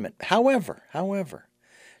entertainment. However,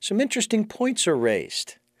 some interesting points are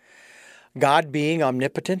raised. God, being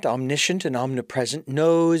omnipotent, omniscient, and omnipresent,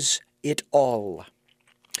 knows it all.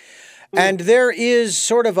 And there is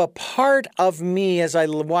sort of a part of me as I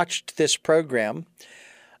watched this program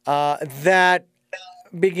that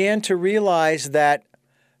began to realize that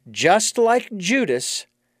just like Judas,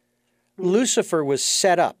 Lucifer was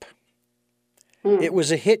set up. It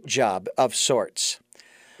was a hit job of sorts.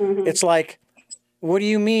 It's like, what do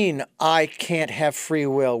you mean I can't have free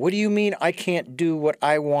will? What do you mean I can't do what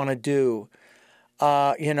I want to do?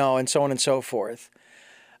 And so on and so forth.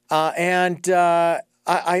 I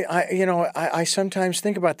sometimes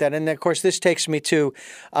think about that. And of course, this takes me to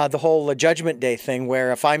the whole Judgment Day thing,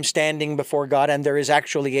 where if I'm standing before God and there is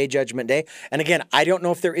actually a Judgment Day, and again, I don't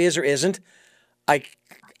know if there is or isn't.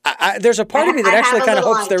 There's a part of me that actually kind of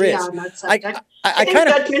hopes there is. I think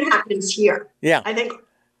judgment happens here. Yeah. I think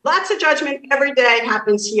lots of judgment every day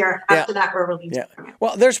happens here. After that, we're released. Yeah.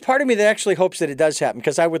 Well, there's part of me that actually hopes that it does happen,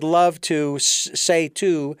 because I would love to say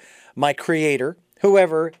to my Creator,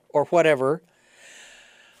 whoever or whatever,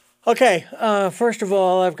 okay, first of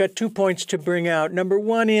all, I've got 2 points to bring out. Number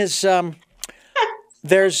one is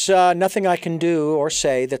there's nothing I can do or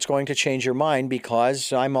say that's going to change your mind,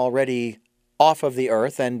 because I'm already off of the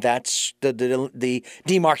earth, and that's the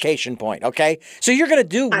demarcation point, okay? So you're going to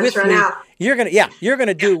do with me, you're going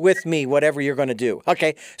to do with me whatever you're going to do,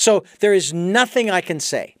 okay? So there is nothing I can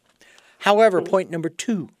say. However, point number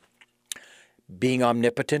 2, being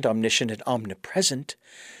omnipotent, omniscient, and omnipresent,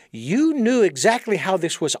 you knew exactly how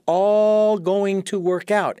this was all going to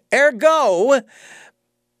work out. Ergo,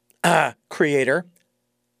 Creator,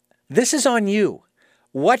 this is on you.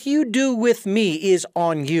 What you do with me is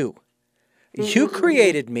on you. You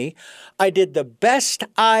created me. I did the best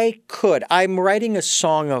I could. I'm writing a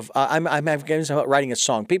song of. I'm writing a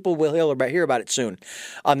song. People will hear about it soon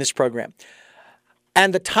on this program.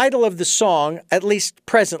 And the title of the song, at least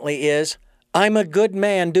presently, is "I'm a Good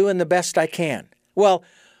Man Doing the Best I Can." Well,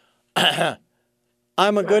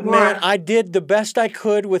 I'm a good man. I did the best I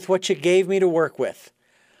could with what you gave me to work with.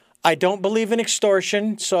 I don't believe in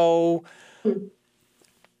extortion, so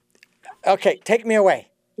okay, take me away.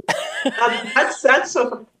 That's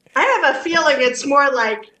so. I have a feeling it's more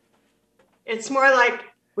like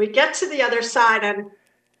we get to the other side and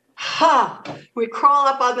we crawl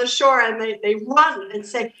up on the shore, and they run and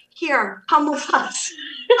say, "Here, come with us."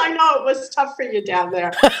 I know it was tough for you down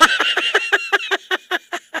there.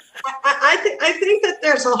 I think that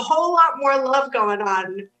there's a whole lot more love going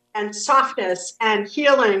on, and softness, and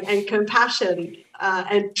healing, and compassion,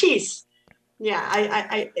 and peace. Yeah,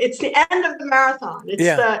 I it's the end of the marathon.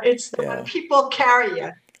 It's the when people carry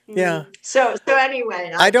you. Yeah. So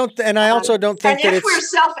anyway, I also don't think that if we're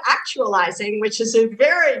self-actualizing, which is a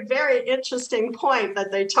very, very interesting point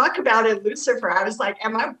that they talk about in Lucifer, I was like,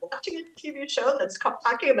 am I watching a TV show that's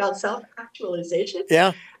talking about self-actualization?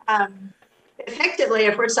 Yeah. Effectively,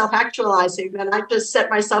 if we're self-actualizing, then I just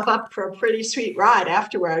set myself up for a pretty sweet ride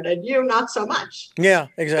afterward, and you not so much. Yeah,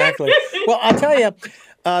 exactly. Well, I'll tell you.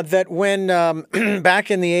 That when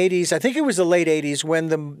back in the 80s, I think it was the late 80s, when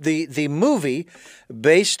the movie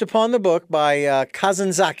based upon the book by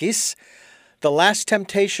Kazantzakis, The Last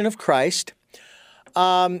Temptation of Christ,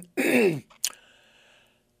 I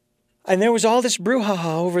And there was all this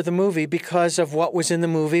brouhaha over the movie because of what was in the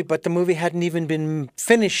movie, but the movie hadn't even been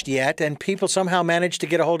finished yet, and people somehow managed to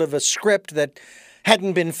get a hold of a script that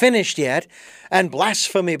hadn't been finished yet, and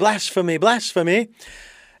blasphemy, blasphemy, blasphemy.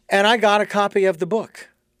 And I got a copy of the book.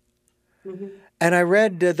 Mm-hmm. And I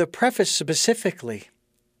read the preface specifically.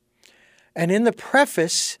 And in the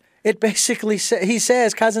preface, it basically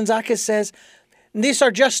Kazantzakis says, these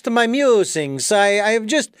are just my musings. I've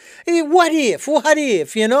just, what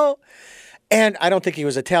if, you know? And I don't think he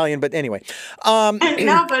was Italian, but anyway. No,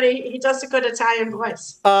 but he does a good Italian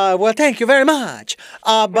voice. Well, thank you very much.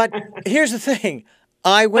 But here's the thing.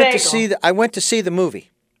 I went to see the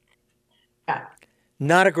movie. Yeah.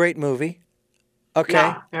 Not a great movie.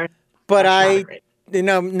 Okay. No, but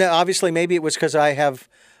obviously maybe it was because I have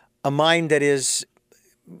a mind that is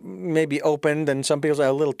maybe opened, and some people say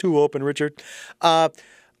a little too open, Richard. I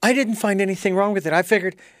didn't find anything wrong with it. I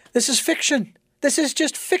figured, this is fiction. This is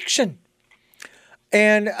just fiction.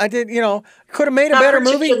 And I did, could have made a better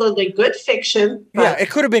movie. Not particularly good fiction. Yeah, it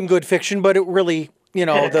could have been good fiction, but it really,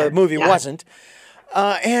 the movie wasn't.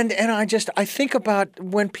 And I think about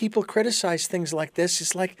when people criticize things like this,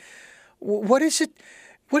 it's like, what is it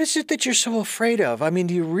that you're so afraid of? I mean,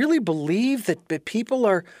 do you really believe that people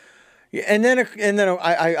are... And then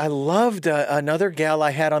I loved another gal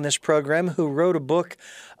I had on this program who wrote a book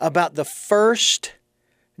about the first,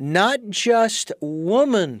 not just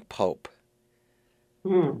woman pope,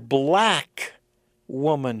 Black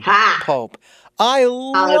woman pope. I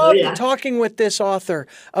loved talking with this author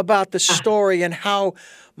about the story and how,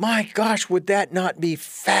 my gosh, would that not be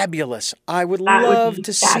fabulous? I would love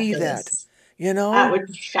to see that. That would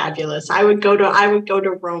be fabulous. I would go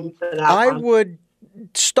to Rome for that. I would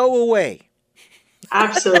stow away.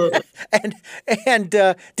 Absolutely.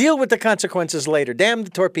 and deal with the consequences later. Damn the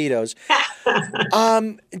torpedoes.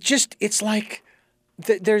 It's like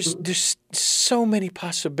there's so many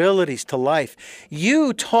possibilities to life.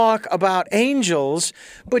 You talk about angels,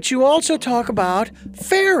 but you also talk about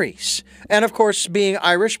fairies. And of course, being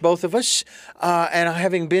Irish, both of us, and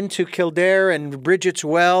having been to Kildare and Bridget's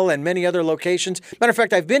Well and many other locations. Matter of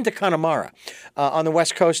fact, I've been to Connemara on the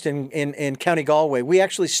west coast in County Galway. We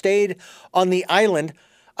actually stayed on the island,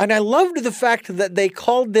 and I loved the fact that they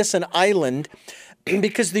called this an island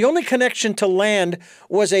because the only connection to land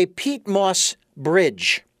was a peat moss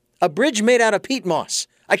bridge. A bridge made out of peat moss.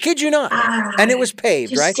 I kid you not. And it was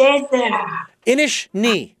paved, right? Stayed there.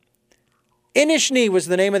 Inishni. Inishni was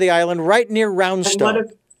the name of the island, right near Roundstone.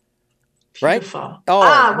 Beautiful. Right?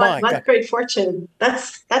 Oh, what great fortune.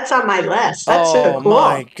 That's on my list. That's so cool. Oh,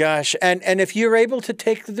 my gosh. And if you're able to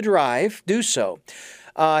take the drive, do so.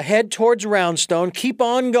 Head towards Roundstone. Keep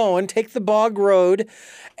on going. Take the Bog Road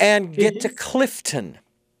and get to Clifton.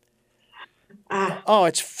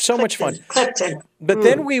 It's so much fun. Clifton. But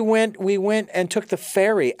then we went and took the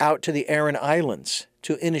ferry out to the Aran Islands,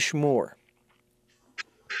 to Inishmore.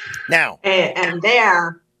 Now.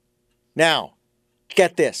 Now,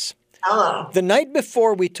 get this. Hello. The night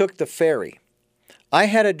before we took the ferry, I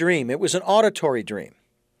had a dream. It was an auditory dream.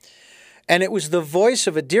 And it was the voice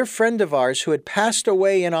of a dear friend of ours who had passed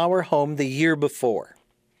away in our home the year before.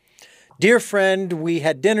 Dear friend, we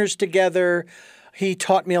had dinners together. He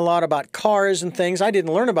taught me a lot about cars and things. I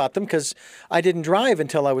didn't learn about them because I didn't drive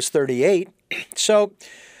until I was 38. So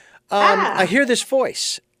I hear this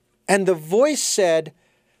voice. And the voice said,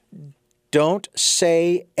 don't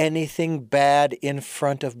say anything bad in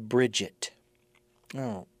front of Bridget.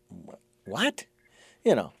 Oh, what?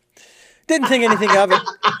 Didn't think anything of it.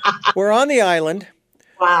 We're on the island.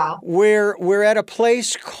 Wow. We're at a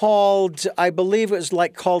place called, I believe it was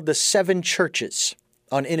called the Seven Churches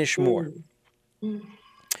on Inishmore.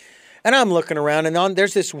 And I'm looking around, and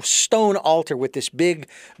there's this stone altar with this big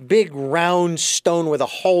round stone with a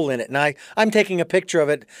hole in it. And I'm taking a picture of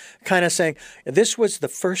it, kind of saying, this was the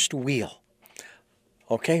first wheel.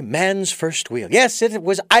 Okay, man's first wheel. Yes, it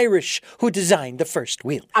was Irish who designed the first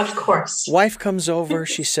wheel. Of course. Wife comes over.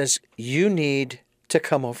 She says, you need to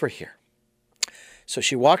come over here. So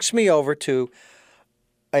she walks me over to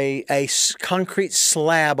a concrete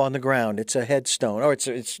slab on the ground. It's a headstone. Oh,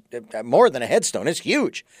 it's more than a headstone. It's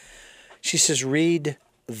huge. She says, read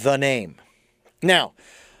the name. Now,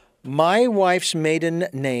 my wife's maiden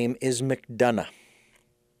name is McDonough.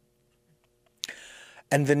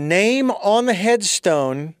 And the name on the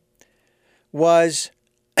headstone was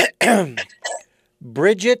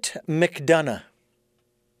Bridget McDonough.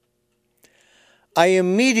 I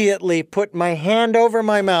immediately put my hand over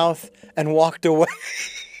my mouth and walked away.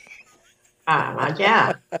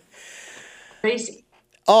 Yeah. Crazy.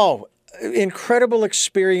 Oh, incredible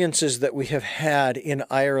experiences that we have had in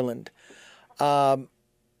Ireland.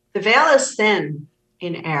 the veil is thin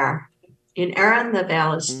in Air. In Erin, the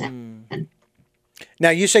veil is thin. Now,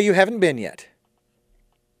 you say you haven't been yet.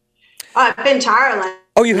 I've been to Ireland.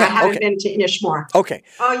 Oh, you have? I haven't been to Inishmore. Okay.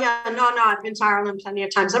 Oh, yeah. No, I've been to Ireland plenty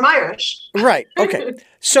of times. I'm Irish. Right. Okay.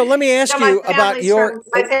 So let me ask you about your...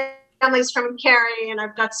 My family's from Kerry, and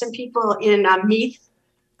I've got some people in Meath,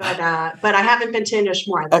 but I haven't been to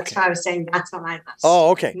Inishmore. That's why I was saying that's on my list. Oh,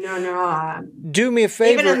 okay. No. Do me a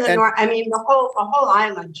favor. Even in the north, I mean, the whole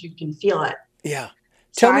island, you can feel it. Yeah.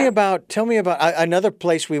 Tell me about another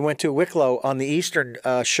place we went to, Wicklow, on the eastern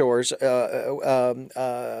shores. There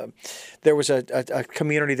was a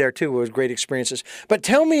community there too. It was great experiences. But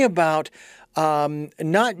tell me about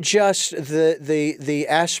not just the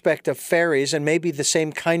aspect of fairies, and maybe the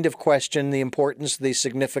same kind of question: the importance, the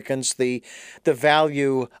significance, the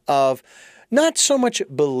value of not so much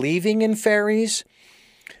believing in fairies,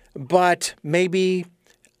 but maybe,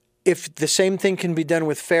 if the same thing can be done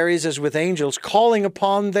with fairies as with angels, calling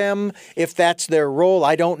upon them, if that's their role,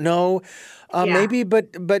 I don't know. Maybe,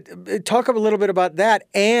 but talk a little bit about that,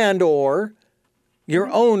 and or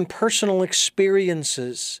your own personal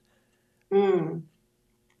experiences.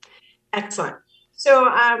 Excellent. So,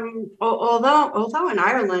 although in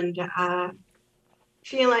Ireland,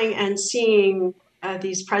 feeling and seeing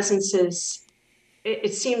these presences,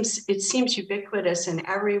 it seems ubiquitous and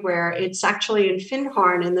everywhere. It's actually in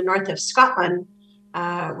Findhorn in the north of Scotland,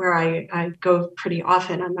 where I go pretty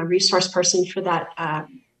often. I'm a resource person for that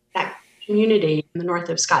community in the north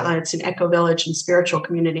of Scotland. It's an eco village and spiritual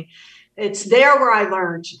community. It's there where I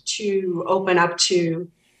learned to open up to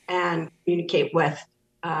and communicate with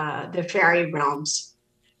the fairy realms.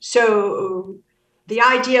 So the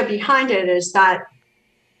idea behind it is that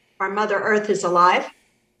our Mother Earth is alive.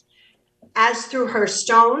 As through her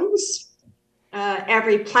stones,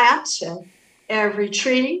 every plant, every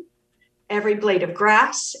tree, every blade of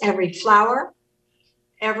grass, every flower,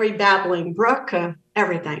 every babbling brook,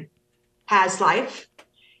 everything has life.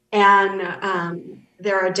 And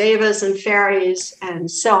there are devas and fairies and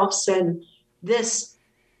sylphs, and this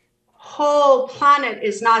whole planet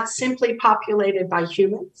is not simply populated by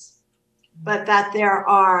humans, but that there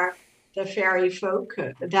are the fairy folk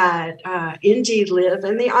that indeed live.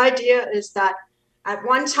 And the idea is that at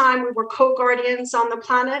one time we were co-guardians on the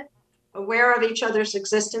planet, aware of each other's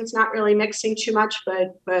existence, not really mixing too much,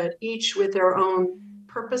 but each with their own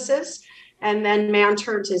purposes. And then man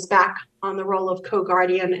turned his back on the role of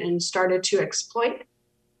co-guardian and started to exploit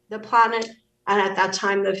the planet. And at that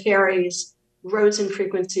time, the fairies rose in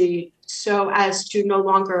frequency so as to no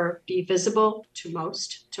longer be visible to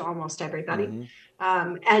almost everybody.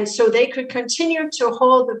 And so they could continue to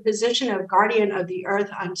hold the position of guardian of the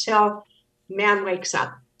earth until man wakes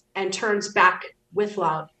up and turns back with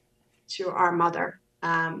love to our mother.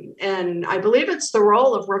 And I believe it's the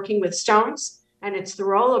role of working with stones, and it's the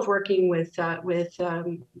role of working with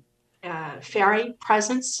fairy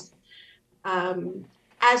presence.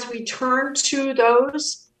 As we turn to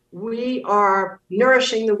those, we are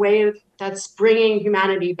nourishing the wave that's bringing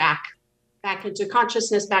humanity back into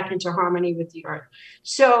consciousness, back into harmony with the earth.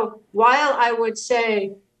 So while I would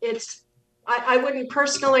say I wouldn't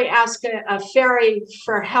personally ask a fairy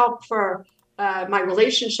for help for my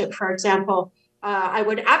relationship, for example, I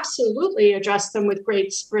would absolutely address them with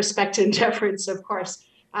great respect and deference, of course,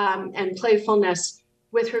 and playfulness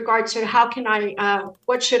with regard to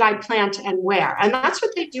what should I plant and where? And that's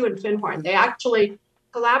what they do in Findhorn. They actually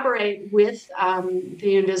collaborate with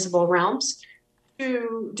the invisible realms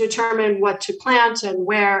to determine what to plant and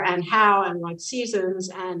where and how and what seasons,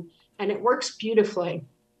 and it works beautifully.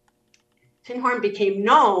 Findhorn became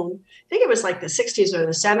known, I think it was like the 60s or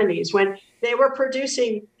the 70s, when they were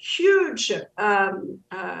producing huge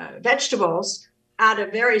vegetables out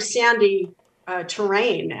of very sandy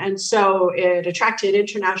terrain. And so it attracted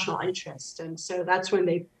international interest. And so that's when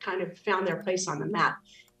they kind of found their place on the map.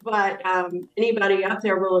 But anybody out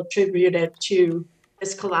there will attribute it to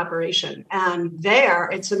this collaboration. And there,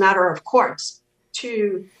 it's a matter of course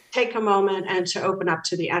to take a moment and to open up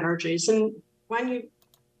to the energies. And when you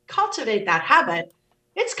cultivate that habit,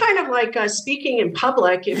 it's kind of like speaking in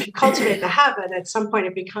public. If you cultivate the habit, at some point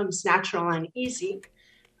it becomes natural and easy.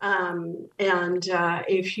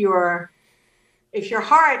 If your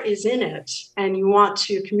heart is in it and you want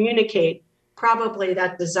to communicate, probably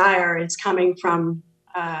that desire is coming from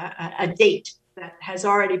a date that has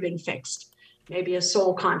already been fixed, maybe a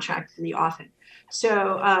soul contract in the offing.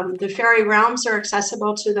 So the fairy realms are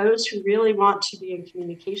accessible to those who really want to be in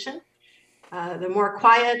communication. The more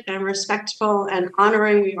quiet and respectful and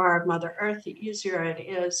honoring we are of Mother Earth, the easier it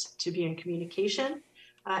is to be in communication.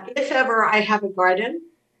 If ever I have a garden,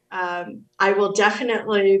 I will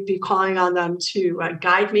definitely be calling on them to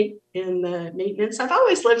guide me in the maintenance. I've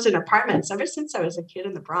always lived in apartments ever since I was a kid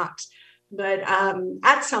in the Bronx, but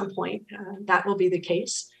at some point that will be the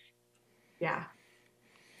case. Yeah.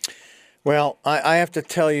 Well, I have to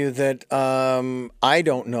tell you that I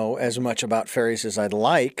don't know as much about fairies as I'd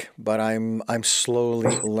like, but I'm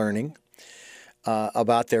slowly learning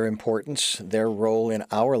about their importance, their role in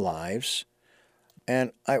our lives.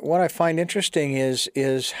 And what I find interesting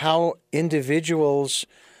is how individuals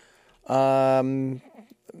they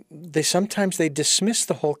sometimes dismiss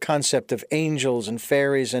the whole concept of angels and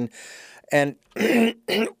fairies and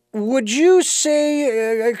would you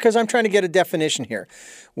say, because I'm trying to get a definition here,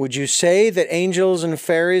 would you say that angels and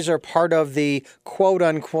fairies are part of the quote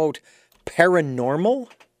unquote paranormal?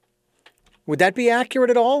 Would that be accurate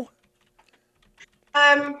at all?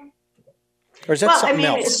 Or is that something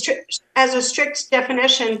else? As a strict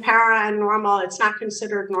definition, para and normal, it's not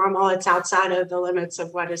considered normal. It's outside of the limits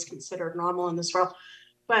of what is considered normal in this world.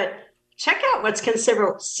 But check out what's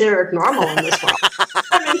considered normal in this world.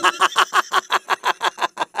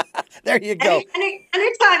 There you go.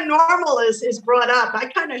 Anytime normal is brought up, I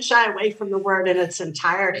kind of shy away from the word in its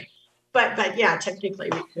entirety. But yeah, technically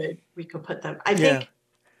we could put them. I think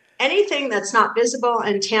anything that's not visible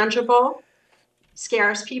and tangible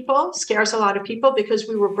scares a lot of people, because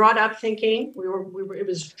we were brought up thinking it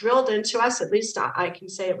was drilled into us, at least I can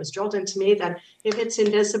say it was drilled into me, that if it's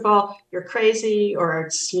invisible, you're crazy, or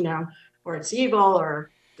it's, or it's evil, or,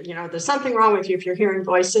 there's something wrong with you if you're hearing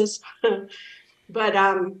voices. But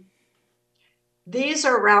these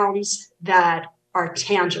are realms that are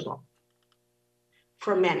tangible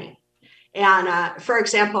for many. And for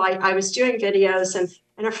example, I was doing videos,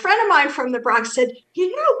 and a friend of mine from the Bronx said,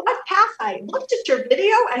 you know what, Kath, I looked at your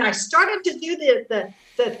video and I started to do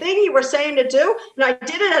the thing you were saying to do, and I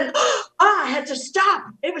did it, and I had to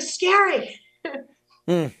stop. It was scary.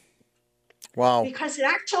 Wow. Because it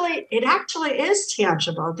actually is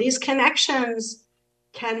tangible. These connections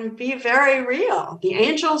can be very real. The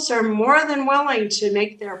angels are more than willing to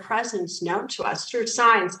make their presence known to us through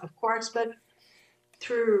signs, of course, but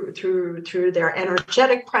through their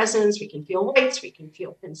energetic presence. We can feel weights, we can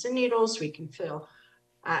feel pins and needles, we can feel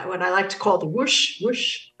what I like to call the whoosh,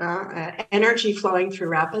 whoosh, energy flowing through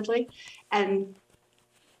rapidly. And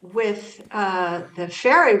with the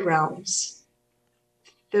fairy realms,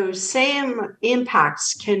 those same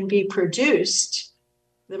impacts can be produced.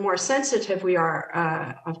 The more sensitive we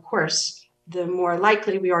are, of course, the more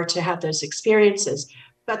likely we are to have those experiences.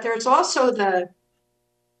 But there's also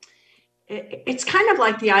it's kind of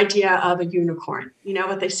like the idea of a unicorn.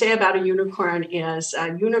 What they say about a unicorn is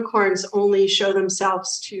unicorns only show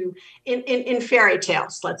themselves in fairy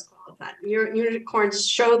tales, let's call it that. Unicorns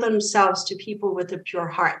show themselves to people with a pure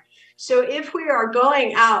heart. So if we are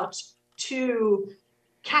going out to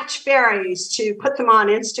catch fairies, to put them on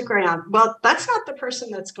Instagram, well, that's not the person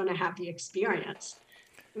that's going to have the experience.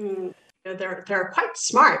 They're quite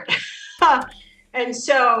smart. And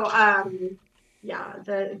so,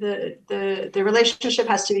 the relationship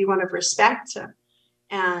has to be one of respect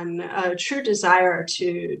and a true desire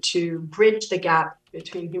to bridge the gap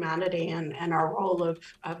between humanity and our role of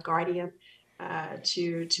guardian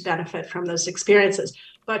to benefit from those experiences.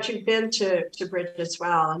 But you've been to Bridge as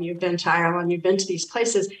well, and you've been to Ireland, you've been to these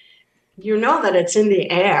places, that it's in the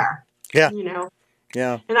air. Yeah.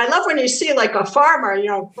 Yeah. And I love when you see like a farmer,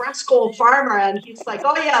 Brasco farmer, and he's like,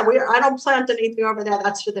 oh yeah, I don't plant anything over there.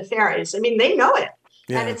 That's for the fairies. I mean, they know it.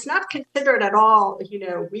 Yeah. And it's not considered at all,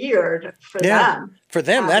 weird for them. For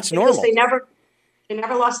them, that's normal. They never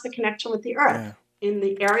lost the connection with the earth. Yeah. In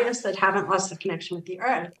the areas that haven't lost the connection with the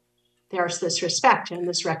earth, there's this respect and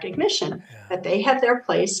this recognition that they have their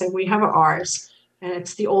place and we have ours, and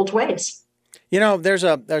it's the old ways. There's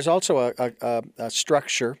also a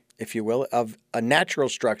structure, if you will, of a natural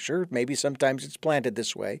structure, maybe sometimes it's planted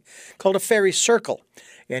this way, called a fairy circle.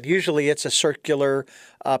 And usually it's a circular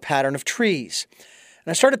pattern of trees.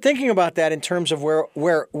 And I started thinking about that in terms of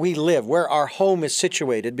where we live, where our home is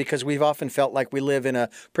situated, because we've often felt like we live in a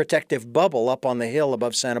protective bubble up on the hill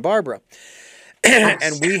above Santa Barbara.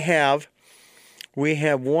 And we have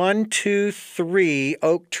 1, 2, 3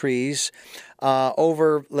 oak trees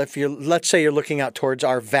over, let's say you're looking out towards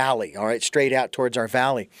our valley, all right, straight out towards our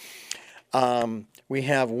valley. We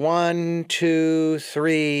have 1, 2,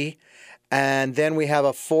 3, and then we have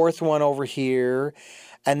a fourth one over here,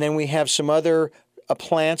 and then we have some other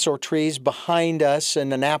plants or trees behind us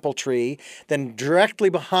and an apple tree. Then directly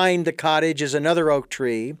behind the cottage is another oak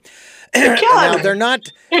tree. Now, they're not,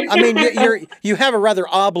 you have a rather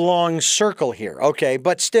oblong circle here, okay,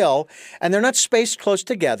 but still, and they're not spaced close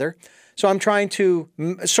together. So I'm trying to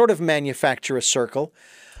sort of manufacture a circle.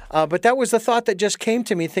 But that was the thought that just came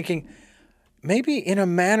to me, thinking, maybe in a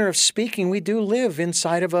manner of speaking, we do live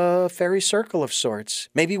inside of a fairy circle of sorts.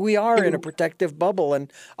 Maybe we are in a protective bubble,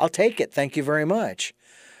 and I'll take it. Thank you very much.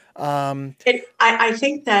 I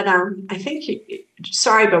think that,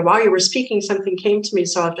 sorry, but while you were speaking, something came to me,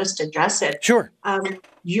 so I'll just address it. Sure.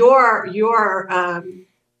 Your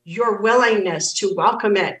willingness to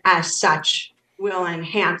welcome it as such will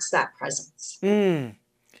enhance that presence. Yeah,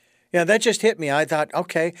 that just hit me. I thought,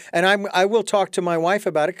 okay, and I will talk to my wife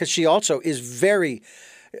about it, because she also is very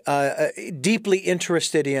deeply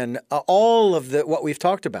interested in all of what we've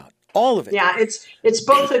talked about. All of it. Yeah, it's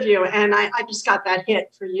both of you, and I just got that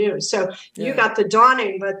hit for you. So you got the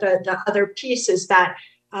dawning, but the other piece is that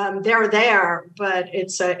they're there, but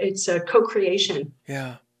it's a co-creation.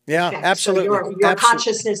 Yeah, effect. absolutely. So your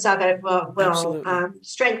consciousness of it will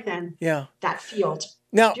strengthen that field.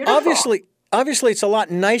 Now, Beautiful. Obviously, it's a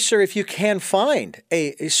lot nicer if you can find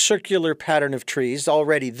a circular pattern of trees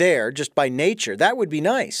already there just by nature. That would be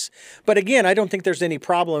nice. But again, I don't think there's any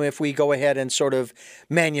problem if we go ahead and sort of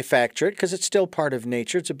manufacture it, because it's still part of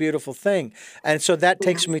nature. It's a beautiful thing. And so that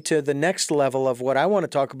takes me to the next level of what I want to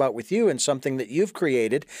talk about with you, and something that you've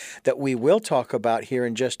created that we will talk about here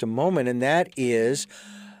in just a moment, and that is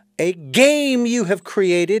a game you have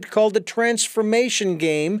created called the Transformation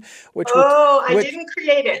Game. I didn't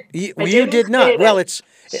create it. You did not. Well, it's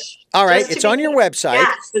all right. It's on your website.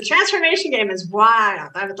 Yes, the Transformation Game is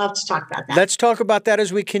wild. I would love to talk about that. Let's talk about that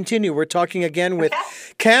as we continue. We're talking again with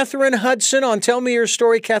Catherine Hudson on Tell Me Your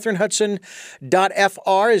Story.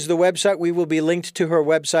 CatherineHudson.fr is the website. We will be linked to her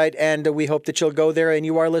website, and we hope that you'll go there. And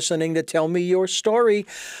you are listening to Tell Me Your Story.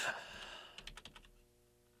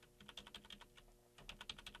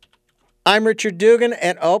 I'm Richard Dugan,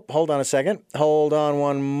 and hold on a second. Hold on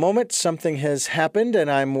one moment. Something has happened,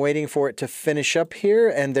 and I'm waiting for it to finish up here,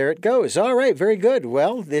 and there it goes. All right, very good.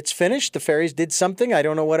 Well, it's finished. The fairies did something. I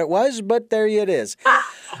don't know what it was, but there it is.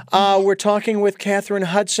 We're talking with Catherine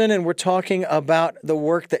Hudson, and we're talking about the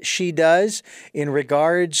work that she does in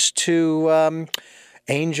regards to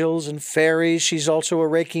angels and fairies. She's also a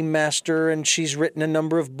Reiki master, and she's written a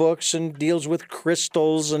number of books and deals with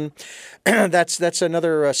crystals, and that's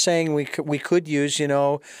another saying we could use.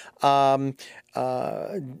 How's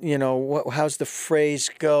the phrase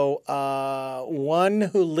go? One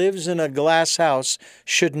who lives in a glass house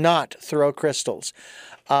should not throw crystals.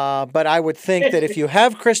 But I would think that if you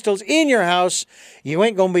have crystals in your house, you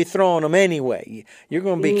ain't going to be throwing them anyway. You're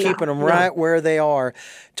going to be keeping them right where they are.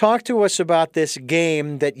 Talk to us about this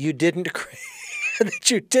game that you didn't create. I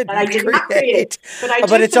did not create.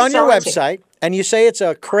 But it's on your website, and you say it's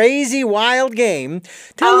a crazy, wild game.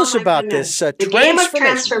 Tell us about this the game of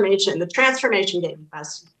transformation. The transformation game.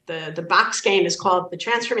 The box game is called the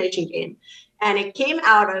Transformation Game. And it came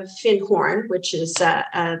out of Findhorn, which is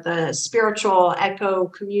the spiritual echo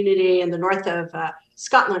community in the north of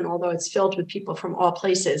Scotland, although it's filled with people from all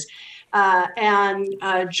places. And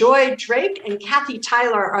Joy Drake and Kathy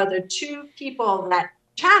Tyler are the two people that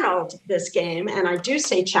channeled this game. And I do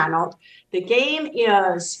say channeled. The game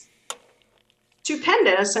is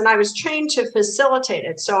stupendous, and I was trained to facilitate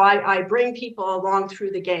it. So I bring people along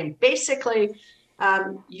through the game. Basically,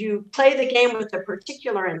 you play the game with a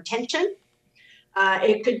particular intention.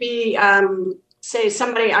 It could be, say,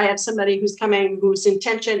 I have somebody who's coming whose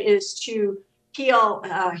intention is to heal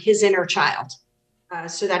his inner child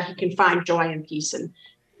so that he can find joy and peace. And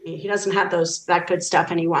he doesn't have that good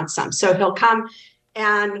stuff, and he wants some. So he'll come,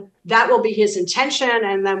 and that will be his intention.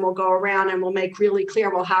 And then we'll go around and we'll make really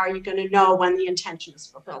clear, well, how are you going to know when the intention is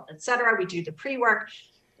fulfilled, et cetera. We do the pre-work,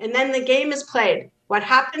 and then the game is played. What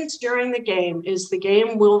happens during the game is the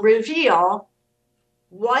game will reveal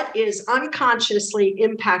what is unconsciously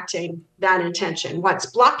impacting that intention, what's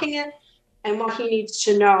blocking it, and what he needs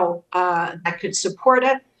to know that could support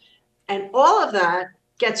it. And all of that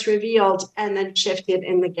gets revealed and then shifted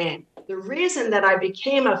in the game. The reason that I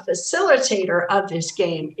became a facilitator of this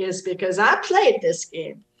game is because I played this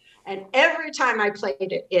game, and every time I played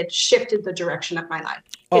it, it shifted the direction of my life.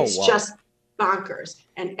 It's just bonkers.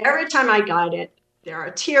 And every time I guide it, there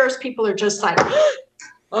are tears. People are just like,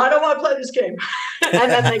 I don't want to play this game. And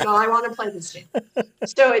then they go, I want to play this game.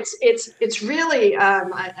 So it's really,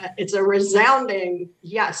 it's a resounding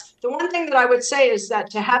yes. The one thing that I would say is that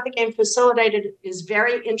to have the game facilitated is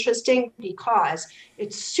very interesting because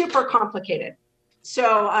it's super complicated.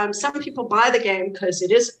 So some people buy the game because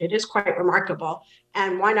it is quite remarkable,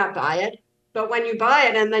 and why not buy it? But when you buy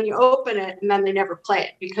it and then you open it and then they never play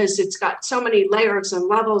it because it's got so many layers and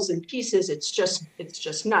levels and pieces, it's just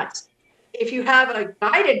nuts. If you have a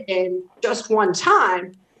guided game just one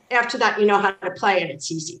time, after that, you know how to play and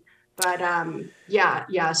it's easy. But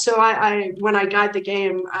yeah. So I when I guide the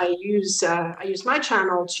game, I use my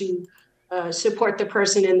channel to support the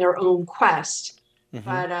person in their own quest. Mm-hmm.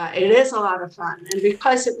 But it is a lot of fun, and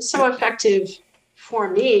because it was so effective for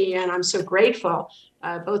me, and I'm so grateful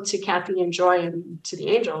both to Kathy and Joy and to the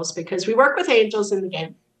angels, because we work with angels in the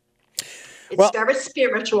game. It's very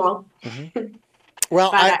spiritual. Mm-hmm.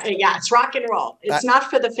 Well, but, yeah, it's rock and roll. It's not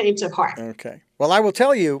for the faint of heart. Okay. Well, I will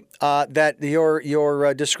tell you that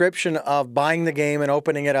your description of buying the game and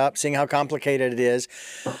opening it up, seeing how complicated it is,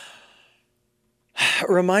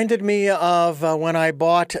 reminded me of when I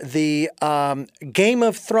bought the Game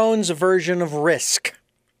of Thrones version of Risk.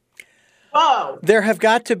 Whoa! There have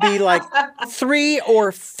got to be like 3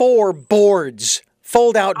 or 4 boards,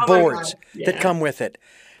 fold-out boards that come with it,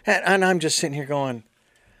 and I'm just sitting here going,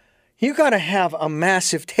 you got to have a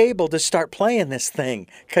massive table to start playing this thing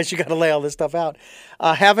because you got to lay all this stuff out.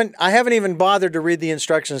 I haven't even bothered to read the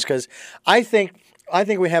instructions because I think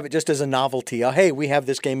we have it just as a novelty. Hey, we have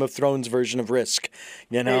this Game of Thrones version of Risk.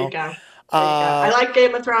 You know. There you go. I like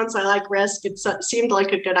Game of Thrones. I like Risk. It seemed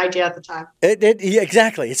like a good idea at the time.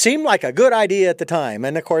 Exactly. It seemed like a good idea at the time,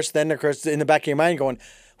 and of course, in the back of your mind, going,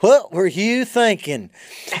 "What were you thinking?"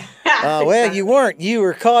 Well, you weren't. You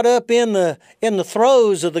were caught up in the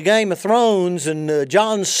throes of the Game of Thrones and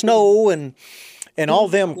Jon Snow and all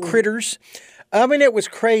them critters. I mean, it was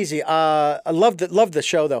crazy. I loved the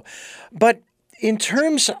show though. But in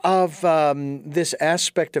terms of this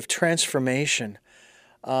aspect of transformation,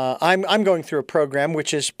 I'm going through a program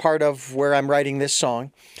which is part of where I'm writing this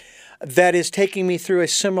song that is taking me through a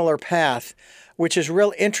similar path, which is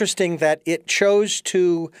real interesting that it chose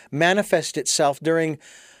to manifest itself during,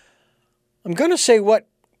 I'm going to say, what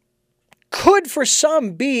could for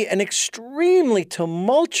some be an extremely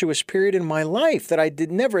tumultuous period in my life that I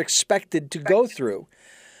never expected to go through.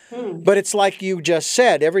 But it's like you just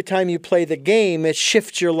said, every time you play the game, it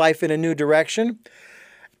shifts your life in a new direction.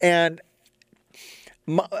 And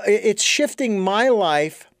it's shifting my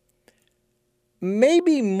life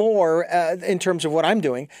maybe more in terms of what I'm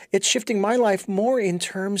doing. It's shifting my life more in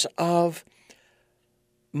terms of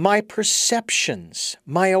my perceptions,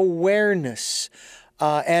 my awareness.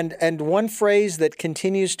 And one phrase that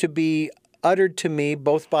continues to be uttered to me,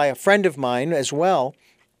 both by a friend of mine as well,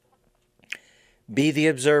 be the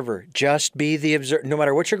observer. Just be the observer. No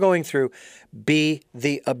matter what you're going through, be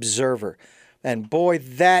the observer. And boy,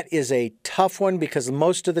 that is a tough one because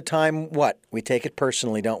most of the time, we take it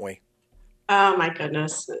personally, don't we? Oh my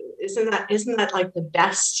goodness. Isn't that like the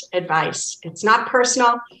best advice? It's not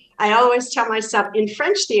personal. I always tell myself, in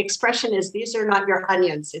French, the expression is, these are not your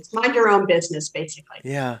onions. It's mind your own business, basically.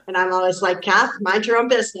 Yeah. And I'm always like, Kath, mind your own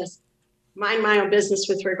business. Mind my own business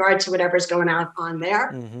with regard to whatever's going on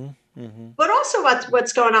there. Mm-hmm, mm-hmm. But also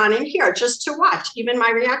what's going on in here, just to watch, even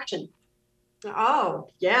my reaction. Oh,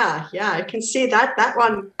 yeah, I can see that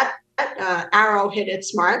one, that arrow hit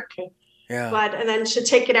its mark. Yeah. And then to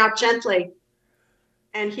take it out gently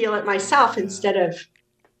and heal it myself instead of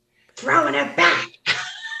throwing it back.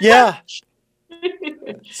 Yeah.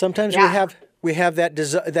 Sometimes we have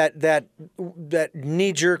that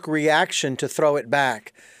knee-jerk reaction to throw it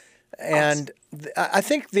back. And I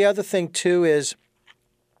think the other thing too is,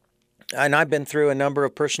 and I've been through a number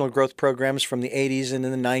of personal growth programs from the 80s and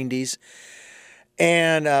in the 90s.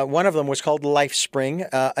 And one of them was called LifeSpring,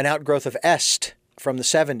 an outgrowth of EST from the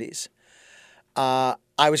 70s. I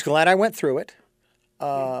was glad I went through it.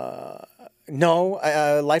 No,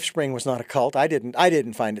 LifeSpring was not a cult. I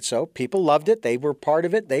didn't find it so. People loved it. They were part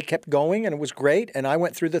of it. They kept going, and it was great. And I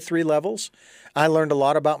went through the 3 levels. I learned a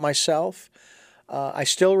lot about myself. I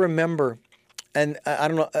still remember, and I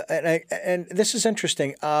don't know, and this is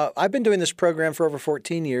interesting. I've been doing this program for over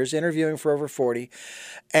 14 years, interviewing for over 40,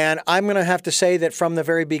 and I'm going to have to say that from the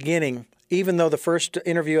very beginning, even though the first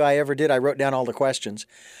interview I ever did, I wrote down all the questions.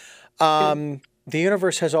 The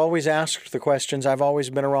universe has always asked the questions. I've always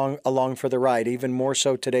been along for the ride, even more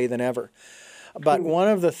so today than ever. But one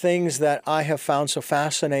of the things that I have found so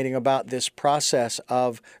fascinating about this process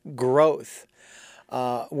of growth,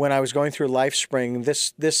 when I was going through LifeSpring,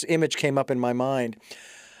 this image came up in my mind.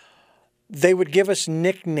 They would give us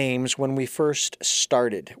nicknames when we first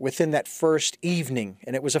started, within that first evening,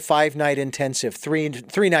 and it was a 5-night intensive,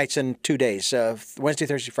 three nights and 2 days, Wednesday,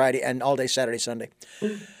 Thursday, Friday, and all day Saturday, Sunday.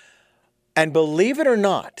 And believe it or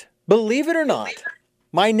not,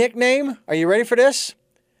 my nickname, are you ready for this?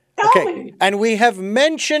 Okay, and we have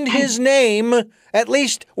mentioned his name at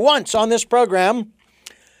least once on this program.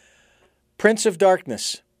 Prince of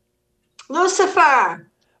Darkness. Lucifer.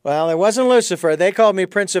 Well, it wasn't Lucifer. They called me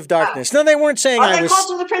Prince of Darkness. No, they weren't saying I they was. called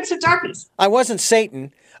you the Prince of Darkness. I wasn't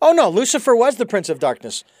Satan. Oh no, Lucifer was the Prince of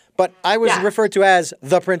Darkness, but I was referred to as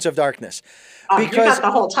the Prince of Darkness because you got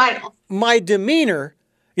the whole title. My demeanor.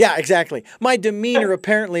 Yeah, exactly. My demeanor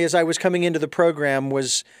apparently, as I was coming into the program,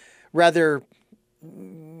 was rather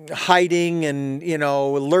hiding and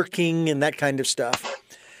lurking and that kind of stuff.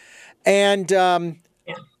 And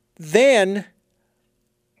then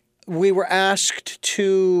we were asked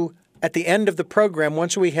to, at the end of the program,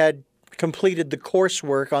 once we had completed the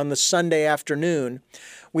coursework on the Sunday afternoon,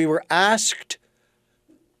 we were asked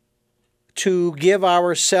to give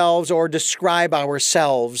ourselves or describe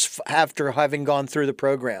ourselves after having gone through the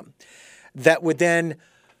program. That would then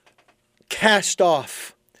cast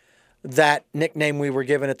off that nickname we were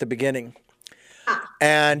given at the beginning.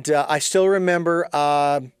 And I still remember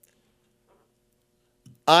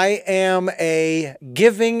I am a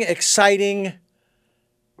giving, exciting,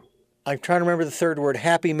 I'm trying to remember the third word,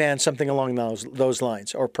 happy man, something along those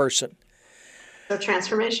lines, or person. The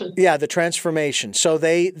transformation. Yeah, the transformation. So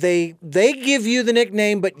they give you the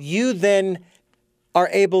nickname, but you then are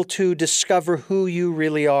able to discover who you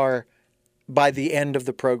really are by the end of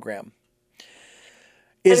the program.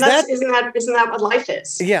 Isn't that what life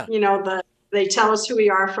is? Yeah. They tell us who we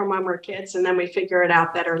are from when we're kids, and then we figure it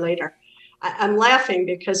out better later. I'm laughing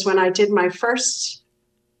because when I did my first,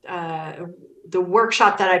 the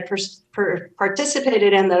workshop that I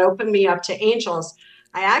participated in that opened me up to angels,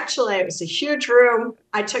 it was a huge room.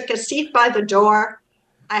 I took a seat by the door.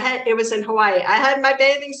 It was in Hawaii. I had my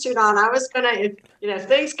bathing suit on. I was going to, if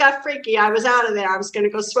things got freaky, I was out of there. I was going to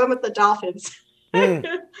go swim with the dolphins. I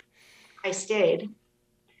stayed.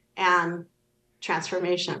 And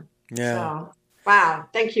transformation. Yeah. So, wow.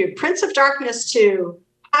 Thank you. Prince of Darkness to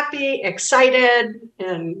happy, excited,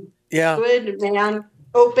 and good man,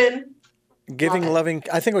 open. Giving, loving,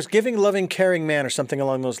 I think it was giving, loving, caring man or something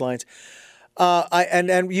along those lines.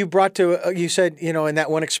 And you brought to, you said, in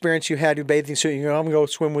that one experience you had, your bathing suit, I'm going to go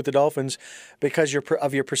swim with the dolphins because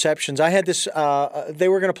of your perceptions. I had this, they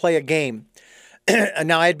were going to play a game.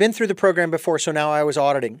 Now, I had been through the program before, so now I was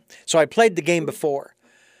auditing. So I played the game before.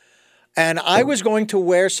 And I was going to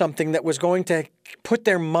wear something that was going to get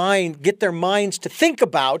their minds to think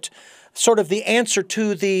about sort of the answer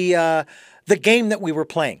to the game that we were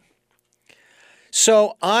playing.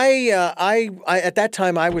 So I at that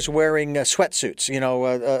time I was wearing sweatsuits,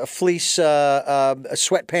 fleece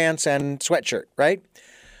sweatpants and sweatshirt, right?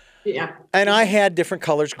 Yeah. And I had different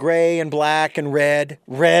colors, gray and black and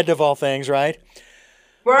red of all things, right?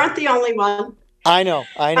 We aren't the only one. I know.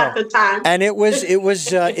 At the time. And it was the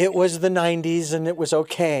 90s, and it was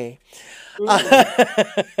okay.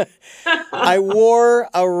 I wore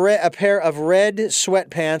a pair of red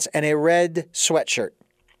sweatpants and a red sweatshirt.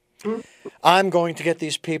 I'm going to get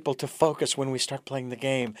these people to focus when we start playing the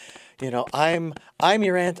game. I'm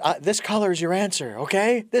your answer. This color is your answer,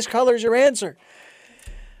 okay? This color is your answer.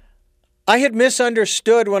 I had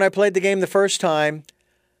misunderstood when I played the game the first time.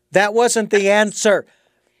 That wasn't the answer.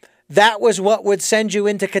 That was what would send you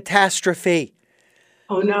into catastrophe.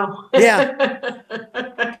 Oh, no. Yeah.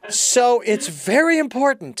 So it's very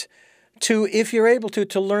important to, if you're able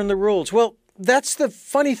to learn the rules. Well, that's the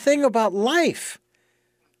funny thing about life.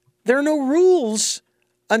 There are no rules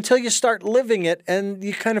until you start living it, and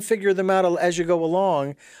you kind of figure them out as you go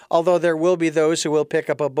along. Although there will be those who will pick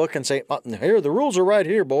up a book and say, "Here, the rules are right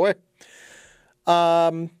here, boy."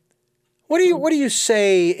 What do you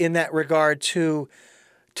say in that regard to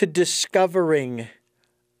discovering,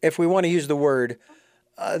 if we want to use the word,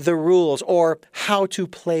 the rules or how to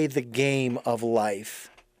play the game of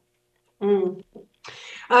life?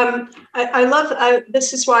 I love,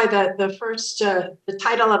 this is why the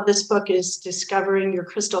title of this book is Discovering Your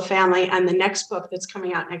Crystal Family, and the next book that's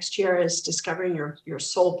coming out next year is Discovering Your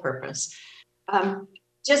Soul Purpose.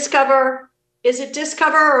 Discover, is it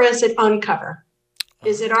discover or is it uncover?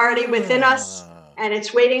 Is it already within us and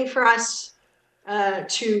it's waiting for us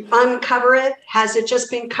to uncover it? Has it just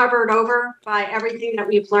been covered over by everything that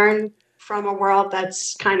we've learned from a world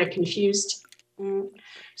that's kind of confused?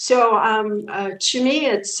 So to me,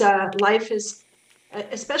 it's life is,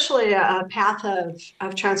 especially a path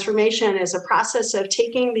of transformation, is a process of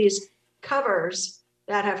taking these covers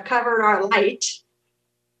that have covered our light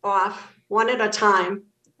off one at a time.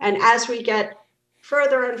 And as we get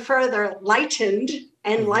further and further enlightened,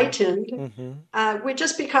 we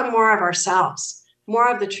just become more of ourselves, more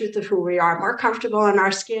of the truth of who we are, more comfortable in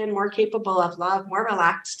our skin, more capable of love, more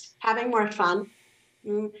relaxed, having more fun.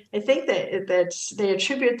 I think that they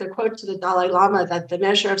attribute the quote to the Dalai Lama that the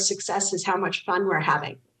measure of success is how much fun we're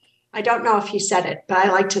having. I don't know if he said it, but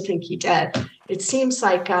I like to think he did. It seems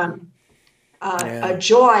like a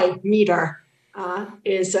joy meter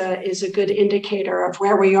is a good indicator of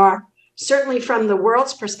where we are. Certainly from the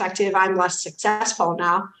world's perspective, I'm less successful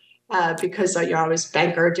now because you're always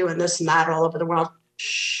banker doing this and that all over the world.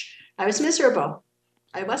 I was miserable.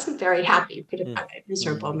 I wasn't very happy. Put it that way.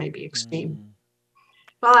 Miserable, maybe extreme.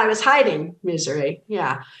 Well, I was hiding misery.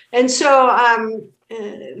 Yeah. And so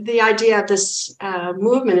the idea of this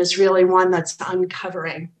movement is really one that's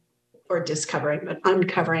uncovering or discovering, but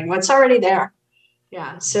uncovering what's already there.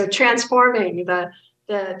 Yeah. So transforming the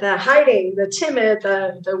hiding, the timid,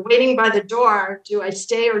 the waiting by the door. Do I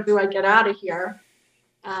stay or do I get out of here?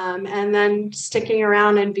 And then sticking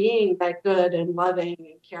around and being that good and loving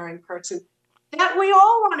and caring person that we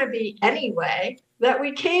all want to be anyway, that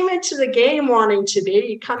we came into the game wanting to be.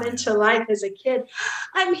 You come into life as a kid,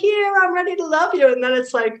 I'm here, I'm ready to love you. And then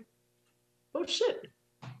it's like, oh shit.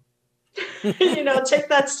 Take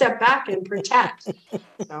that step back and protect.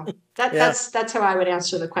 So that's how I would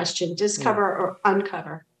answer the question, discover or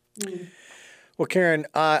uncover. Well, Karen,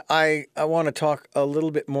 I want to talk a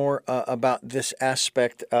little bit more about this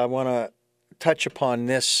aspect. I want to touch upon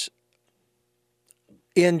this.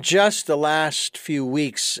 In just the last few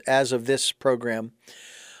weeks as of this program,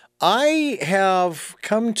 I have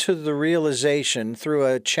come to the realization through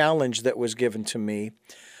a challenge that was given to me.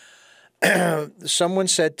 Someone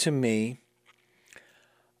said to me,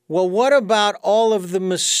 well, what about all of the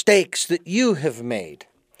mistakes that you have made?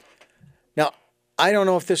 Now, I don't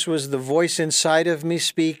know if this was the voice inside of me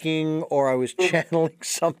speaking or I was channeling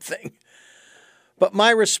something, but my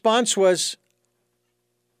response was,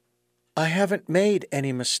 I haven't made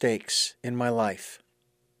any mistakes in my life.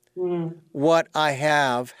 What I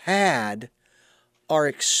have had are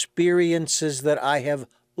experiences that I have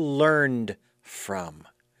learned from.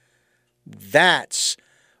 That's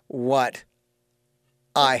what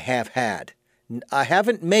I have had. I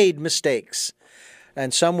haven't made mistakes.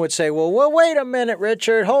 And some would say, well, wait a minute,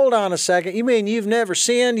 Richard, hold on a second. You mean you've never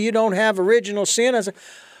sinned? You don't have original sin? I said,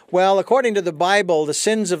 well, according to the Bible, the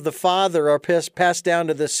sins of the father are passed down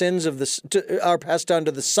to the sons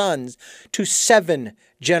to 7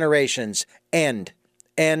 generations. End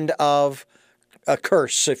of a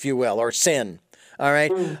curse, if you will, or sin. All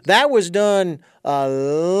right, that was done a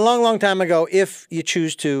long, long time ago. If you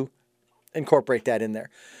choose to incorporate that in there,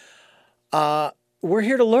 we're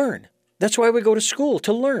here to learn. That's why we go to school,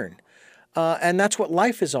 to learn. And that's what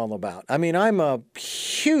life is all about. I mean, I'm a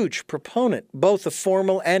huge proponent, both of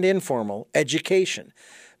formal and informal education,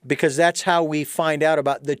 because that's how we find out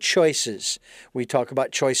about the choices. We talk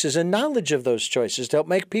about choices and knowledge of those choices to help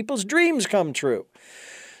make people's dreams come true.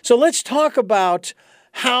 So let's talk about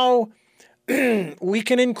how we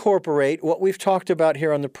can incorporate what we've talked about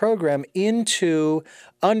here on the program into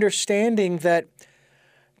understanding that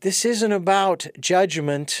this isn't about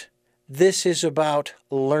judgment. This is about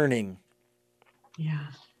learning. Yeah,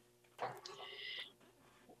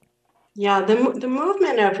 the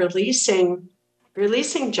movement of releasing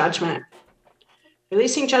judgment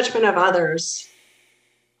of others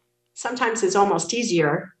sometimes is almost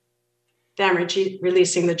easier than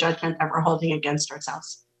releasing the judgment that we're holding against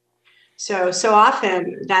ourselves. So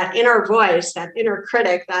often that inner voice, that inner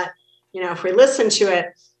critic, that, if we listen to it,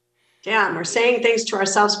 damn, we're saying things to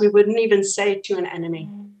ourselves we wouldn't even say to an enemy.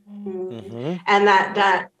 And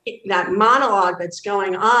that monologue that's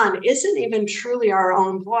going on isn't even truly our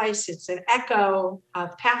own voice. It's an echo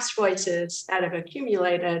of past voices that have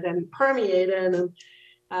accumulated and permeated,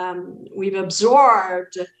 and we've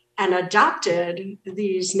absorbed and adopted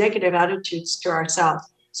these negative attitudes to ourselves.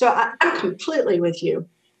 So I'm completely with you.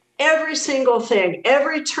 Every single thing,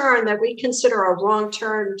 every turn that we consider a wrong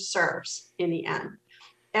turn serves in the end.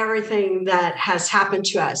 Everything that has happened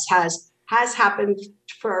to us has happened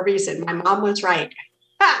for a reason. My mom was right.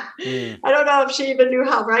 I don't know if she even knew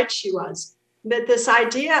how right she was. But this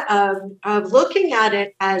idea of looking at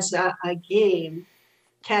it as a game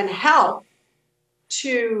can help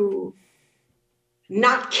to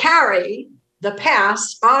not carry the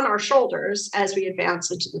past on our shoulders as we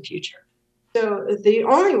advance into the future. So the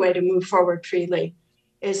only way to move forward freely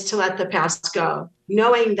is to let the past go,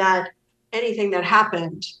 knowing that anything that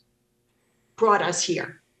happened brought us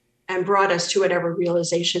here and brought us to whatever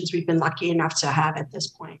realizations we've been lucky enough to have at this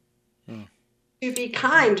point. To be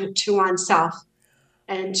kind to oneself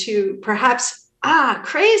and to perhaps,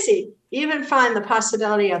 crazy, even find the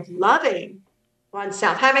possibility of loving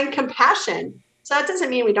oneself, having compassion. So that doesn't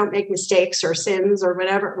mean we don't make mistakes or sins or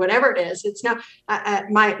whatever it is. It's not,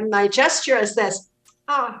 my gesture is this,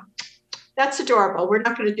 that's adorable. We're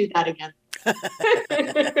not going to do that again.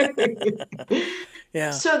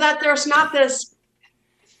 Yeah. So that there's not this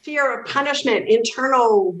fear of punishment,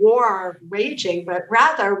 internal war raging, but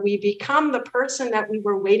rather we become the person that we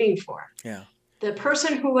were waiting for. Yeah. The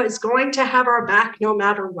person who is going to have our back no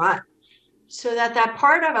matter what. So that that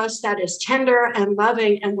part of us that is tender and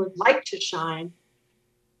loving and would like to shine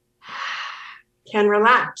can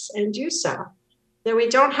relax and do so. That we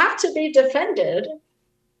don't have to be defended,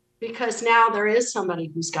 because now there is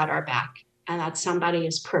somebody who's got our back, and that somebody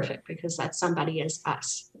is perfect because that somebody is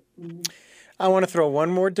us. I want to throw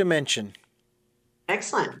one more dimension.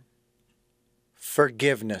 Excellent.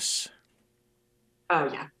 Forgiveness.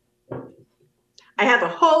 Oh, yeah. I have a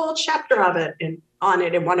whole chapter of it on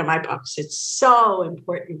it in one of my books. It's so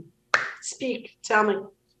important. Speak. Tell me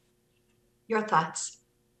your thoughts.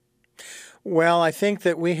 Well, I think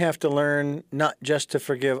that we have to learn not just to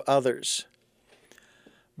forgive others,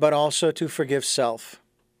 but also to forgive self.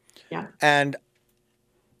 Yeah. And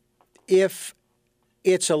if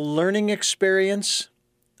it's a learning experience,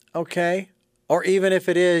 okay, or even if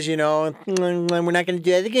it is, we're not going to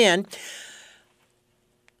do it again,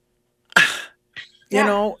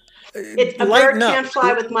 A bird can't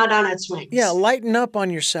fly with mud on its wings. Yeah, lighten up on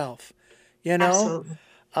yourself, Absolutely.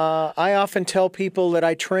 I often tell people that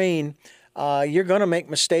I train, you're going to make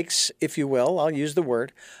mistakes, if you will, I'll use the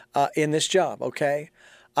word, in this job, okay?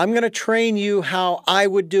 I'm going to train you how I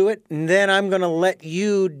would do it, and then I'm going to let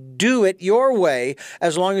you do it your way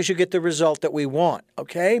as long as you get the result that we want,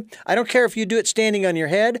 okay? I don't care if you do it standing on your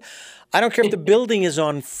head. I don't care if the building is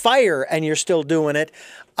on fire and you're still doing it,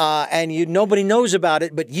 and nobody knows about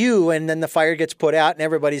it but you, and then the fire gets put out and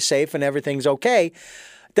everybody's safe and everything's okay.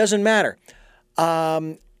 Doesn't matter.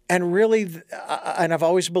 And really, and I've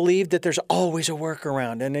always believed that there's always a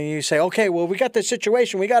workaround. And then you say, okay, well, we got this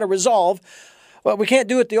situation we got to resolve. Well, we can't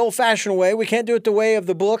do it the old-fashioned way. We can't do it the way of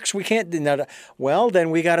the books. We can't do that. Well, then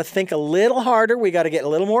we got to think a little harder. We got to get a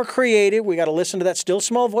little more creative. We got to listen to that still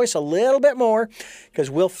small voice a little bit more, because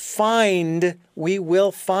we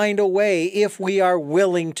will find a way if we are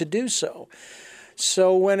willing to do so.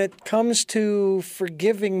 So when it comes to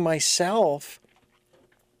forgiving myself,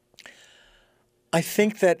 I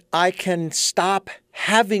think that I can stop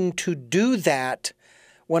having to do that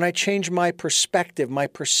when I change my perspective, my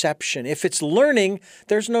perception. If it's learning,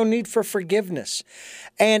 there's no need for forgiveness.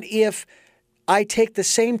 And if I take the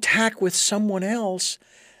same tack with someone else,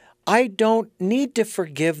 I don't need to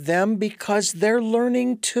forgive them because they're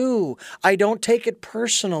learning too. I don't take it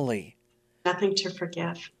personally. Nothing to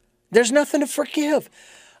forgive. There's nothing to forgive.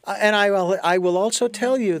 And I will also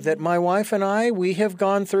tell you that my wife and we have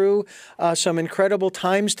gone through some incredible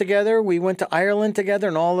times together. We went to Ireland together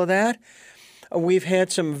and all of that. We've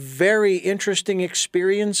had some very interesting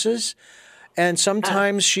experiences, and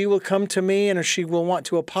sometimes she will come to me and she will want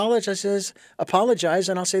to apologize,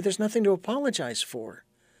 and I'll say there's nothing to apologize for.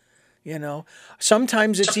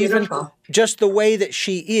 Sometimes it's even just the way that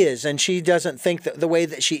she is, and she doesn't think that the way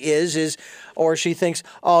that she is, or she thinks,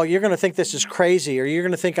 oh, you're going to think this is crazy, or you're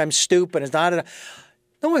going to think I'm stupid. It's not.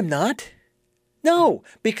 No, I'm not. No,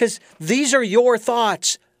 because these are your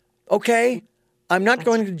thoughts, okay? I'm not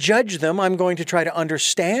going to judge them. I'm going to try to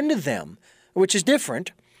understand them, which is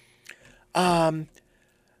different.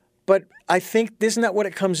 But I think, isn't that what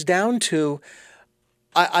it comes down to?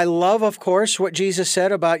 I love, of course, what Jesus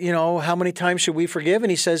said about, how many times should we forgive?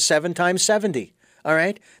 And he says 7 times 70. All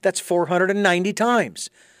right? That's 490 times.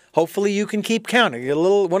 Hopefully you can keep counting.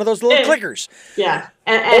 You're one of those little clickers. Yeah.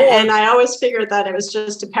 And I always figured that it was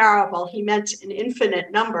just a parable. He meant an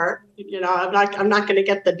infinite number. I'm not going to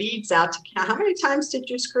get the beads out to count. How many times did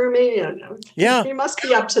you screw me? Yeah. He must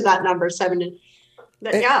be up to that number, 7.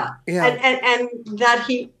 Yeah. And that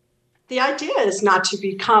the idea is not to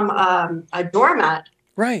become a doormat.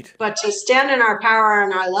 Right. But to stand in our power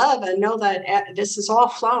and our love and know that this is all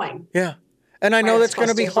flowing. Yeah. And I know that's going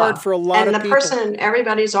to be hard for a lot of people. And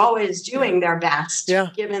everybody's always doing their best,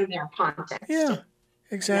 given their context. Yeah,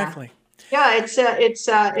 exactly. Yeah,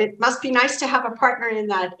 it must be nice to have a partner in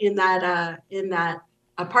that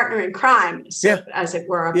a partner in crime, as it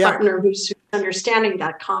were, a partner who's understanding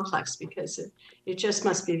that complex, because it just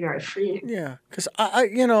must be very freeing. Yeah, because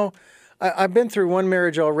I've been through one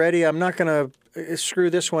marriage already. I'm not going to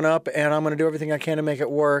screw this one up, and I'm going to do everything I can to make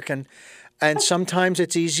it work. And sometimes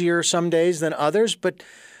it's easier some days than others, but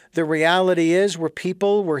the reality is we're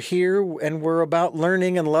here, and we're about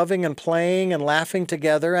learning and loving and playing and laughing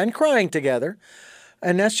together and crying together.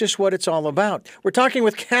 And that's just what it's all about. We're talking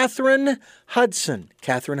with Catherine Hudson,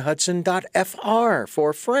 catherinehudson.fr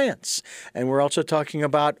for France. And we're also talking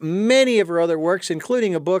about many of her other works,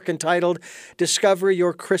 including a book entitled Discover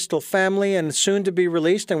Your Crystal Family, and soon to be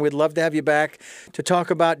released. And we'd love to have you back to talk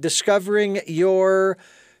about discovering your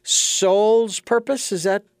soul's purpose. Is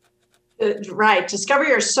that right? Discover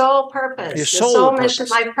your soul purpose. Your The soul purpose. mission,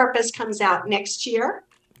 life purpose comes out next year.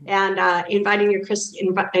 And inviting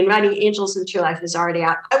angels into your life is already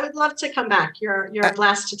out. I would love to come back. You're a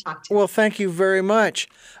blast to talk to. Well, thank you very much.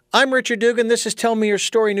 I'm Richard Dugan. This is Tell Me Your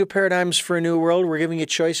Story, New Paradigms for a New World. We're giving you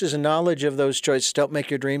choices and knowledge of those choices to help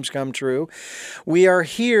make your dreams come true. We are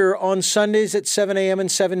here on Sundays at 7 a.m.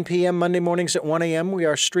 and 7 p.m., Monday mornings at 1 a.m. We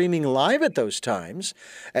are streaming live at those times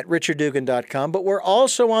at richarddugan.com, but we're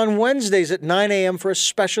also on Wednesdays at 9 a.m. for a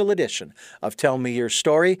special edition of Tell Me Your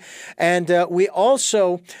Story. And we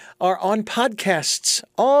also are on podcasts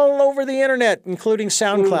all over the internet, including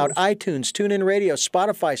SoundCloud, iTunes, TuneIn Radio,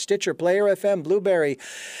 Spotify, Stitcher, Player FM, Blueberry,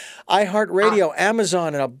 iHeartRadio,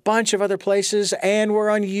 Amazon, and a bunch of other places. And we're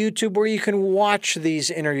on YouTube where you can watch these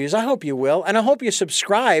interviews. I hope you will. And I hope you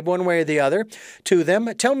subscribe one way or the other to them.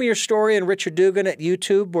 Tell Me Your Story and Richard Dugan at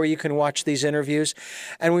YouTube where you can watch these interviews.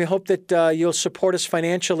 And we hope that you'll support us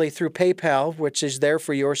financially through PayPal, which is there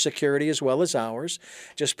for your security as well as ours.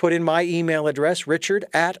 Just put in my email address,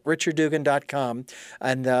 richard@richarddugan.com,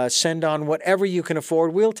 and send on whatever you can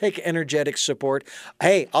afford. We'll take energetic support.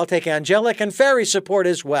 Hey, I'll take angelic and fairy support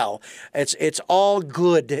as well. It's all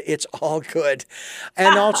good. It's all good.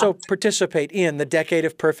 And also participate in the Decade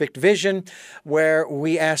of Perfect Vision, where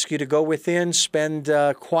we ask you to go within, spend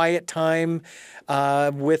quiet time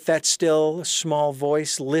with that still small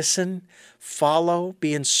voice, listen, follow,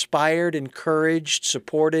 be inspired, encouraged,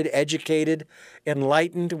 supported, educated,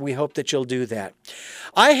 enlightened. We hope that you'll do that.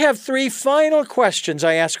 I have 3 final questions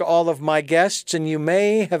I ask all of my guests, and you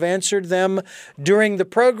may have answered them during the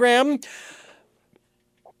program,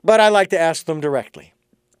 but I like to ask them directly.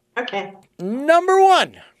 Okay. Number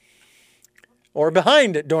 1, or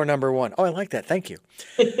behind door number 1. Oh, I like that. Thank you.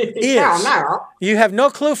 You have no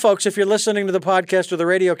clue, folks, if you're listening to the podcast or the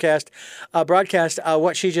radio broadcast,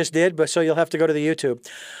 what she just did, but so you'll have to go to the YouTube.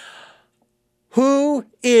 Who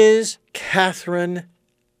is Catherine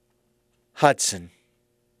Hudson?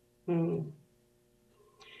 Well,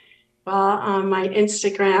 on my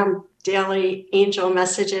Instagram daily angel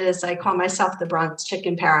messages, I call myself the Bronx Chick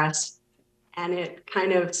in Paris, and it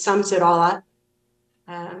kind of sums it all up.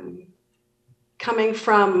 Coming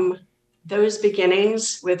from those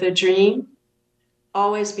beginnings with a dream,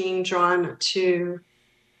 always being drawn to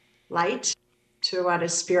light, to what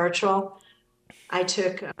is spiritual. I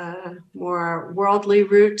took a more worldly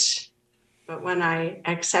route, but when I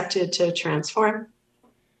accepted to transform,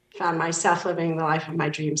 found myself living the life of my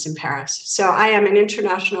dreams in Paris. So I am an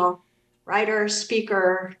international writer,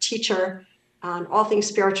 speaker, teacher on all things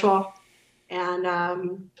spiritual.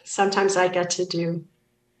 And sometimes I get to do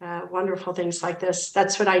wonderful things like this.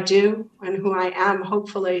 That's what I do. And who I am,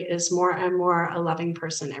 hopefully, is more and more a loving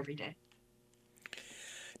person every day.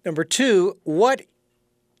 Number 2, what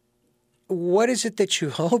is it that you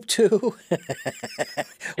hope to?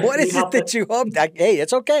 What is it that you hope? Hey,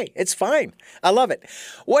 it's okay. It's fine. I love it.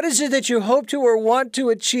 What is it that you hope to or want to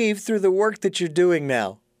achieve through the work that you're doing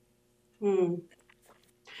now?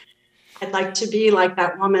 I'd like to be like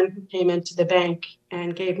that woman who came into the bank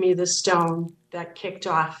and gave me the stone that kicked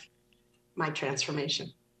off my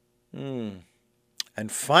transformation. And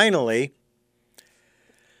finally,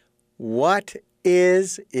 what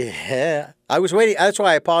is, I was waiting, that's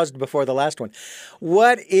why I paused before the last one.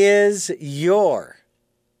 What is your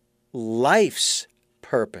life's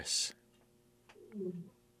purpose?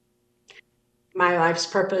 My life's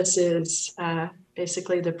purpose is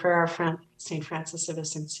basically the prayer of St. Francis of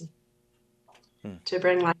Assisi. To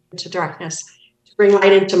bring light into darkness, to bring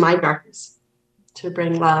light into my darkness, to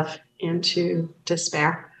bring love into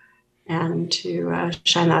despair, and to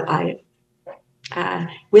shine that light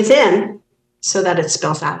within so that it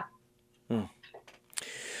spills out.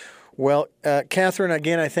 Well, Catherine,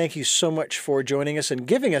 again, I thank you so much for joining us and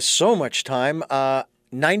giving us so much time.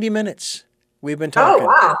 90 minutes. We've been talking. Oh,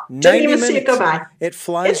 wow. Didn't even see it go by. It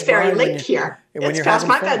flies by. It's very late here. When it's past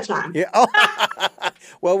my bedtime. Yeah. Oh.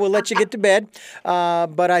 Well, we'll let you get to bed.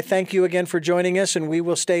 But I thank you again for joining us, and we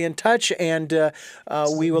will stay in touch. And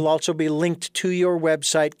we will also be linked to your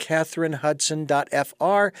website,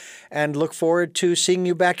 catherinehudson.fr, and look forward to seeing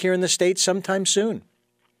you back here in the States sometime soon.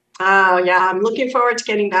 Oh, yeah. I'm looking forward to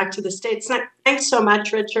getting back to the States. Thanks so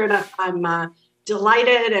much, Richard. I'm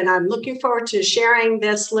delighted, and I'm looking forward to sharing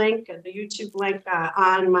this link, the YouTube link,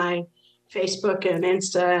 on my Facebook and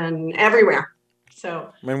Insta and everywhere.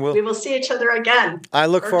 So And we will see each other again. I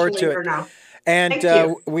look forward to it. Now.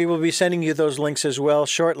 And we will be sending you those links as well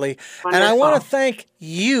shortly. Wonderful. And I want to thank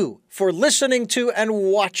you for listening to and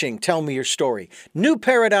watching Tell Me Your Story. New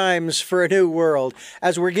paradigms for a new world,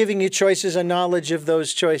 as we're giving you choices and knowledge of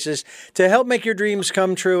those choices to help make your dreams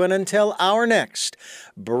come true. And until our next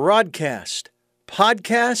broadcast,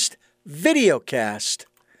 podcast, videocast,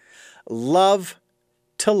 love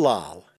to Lal.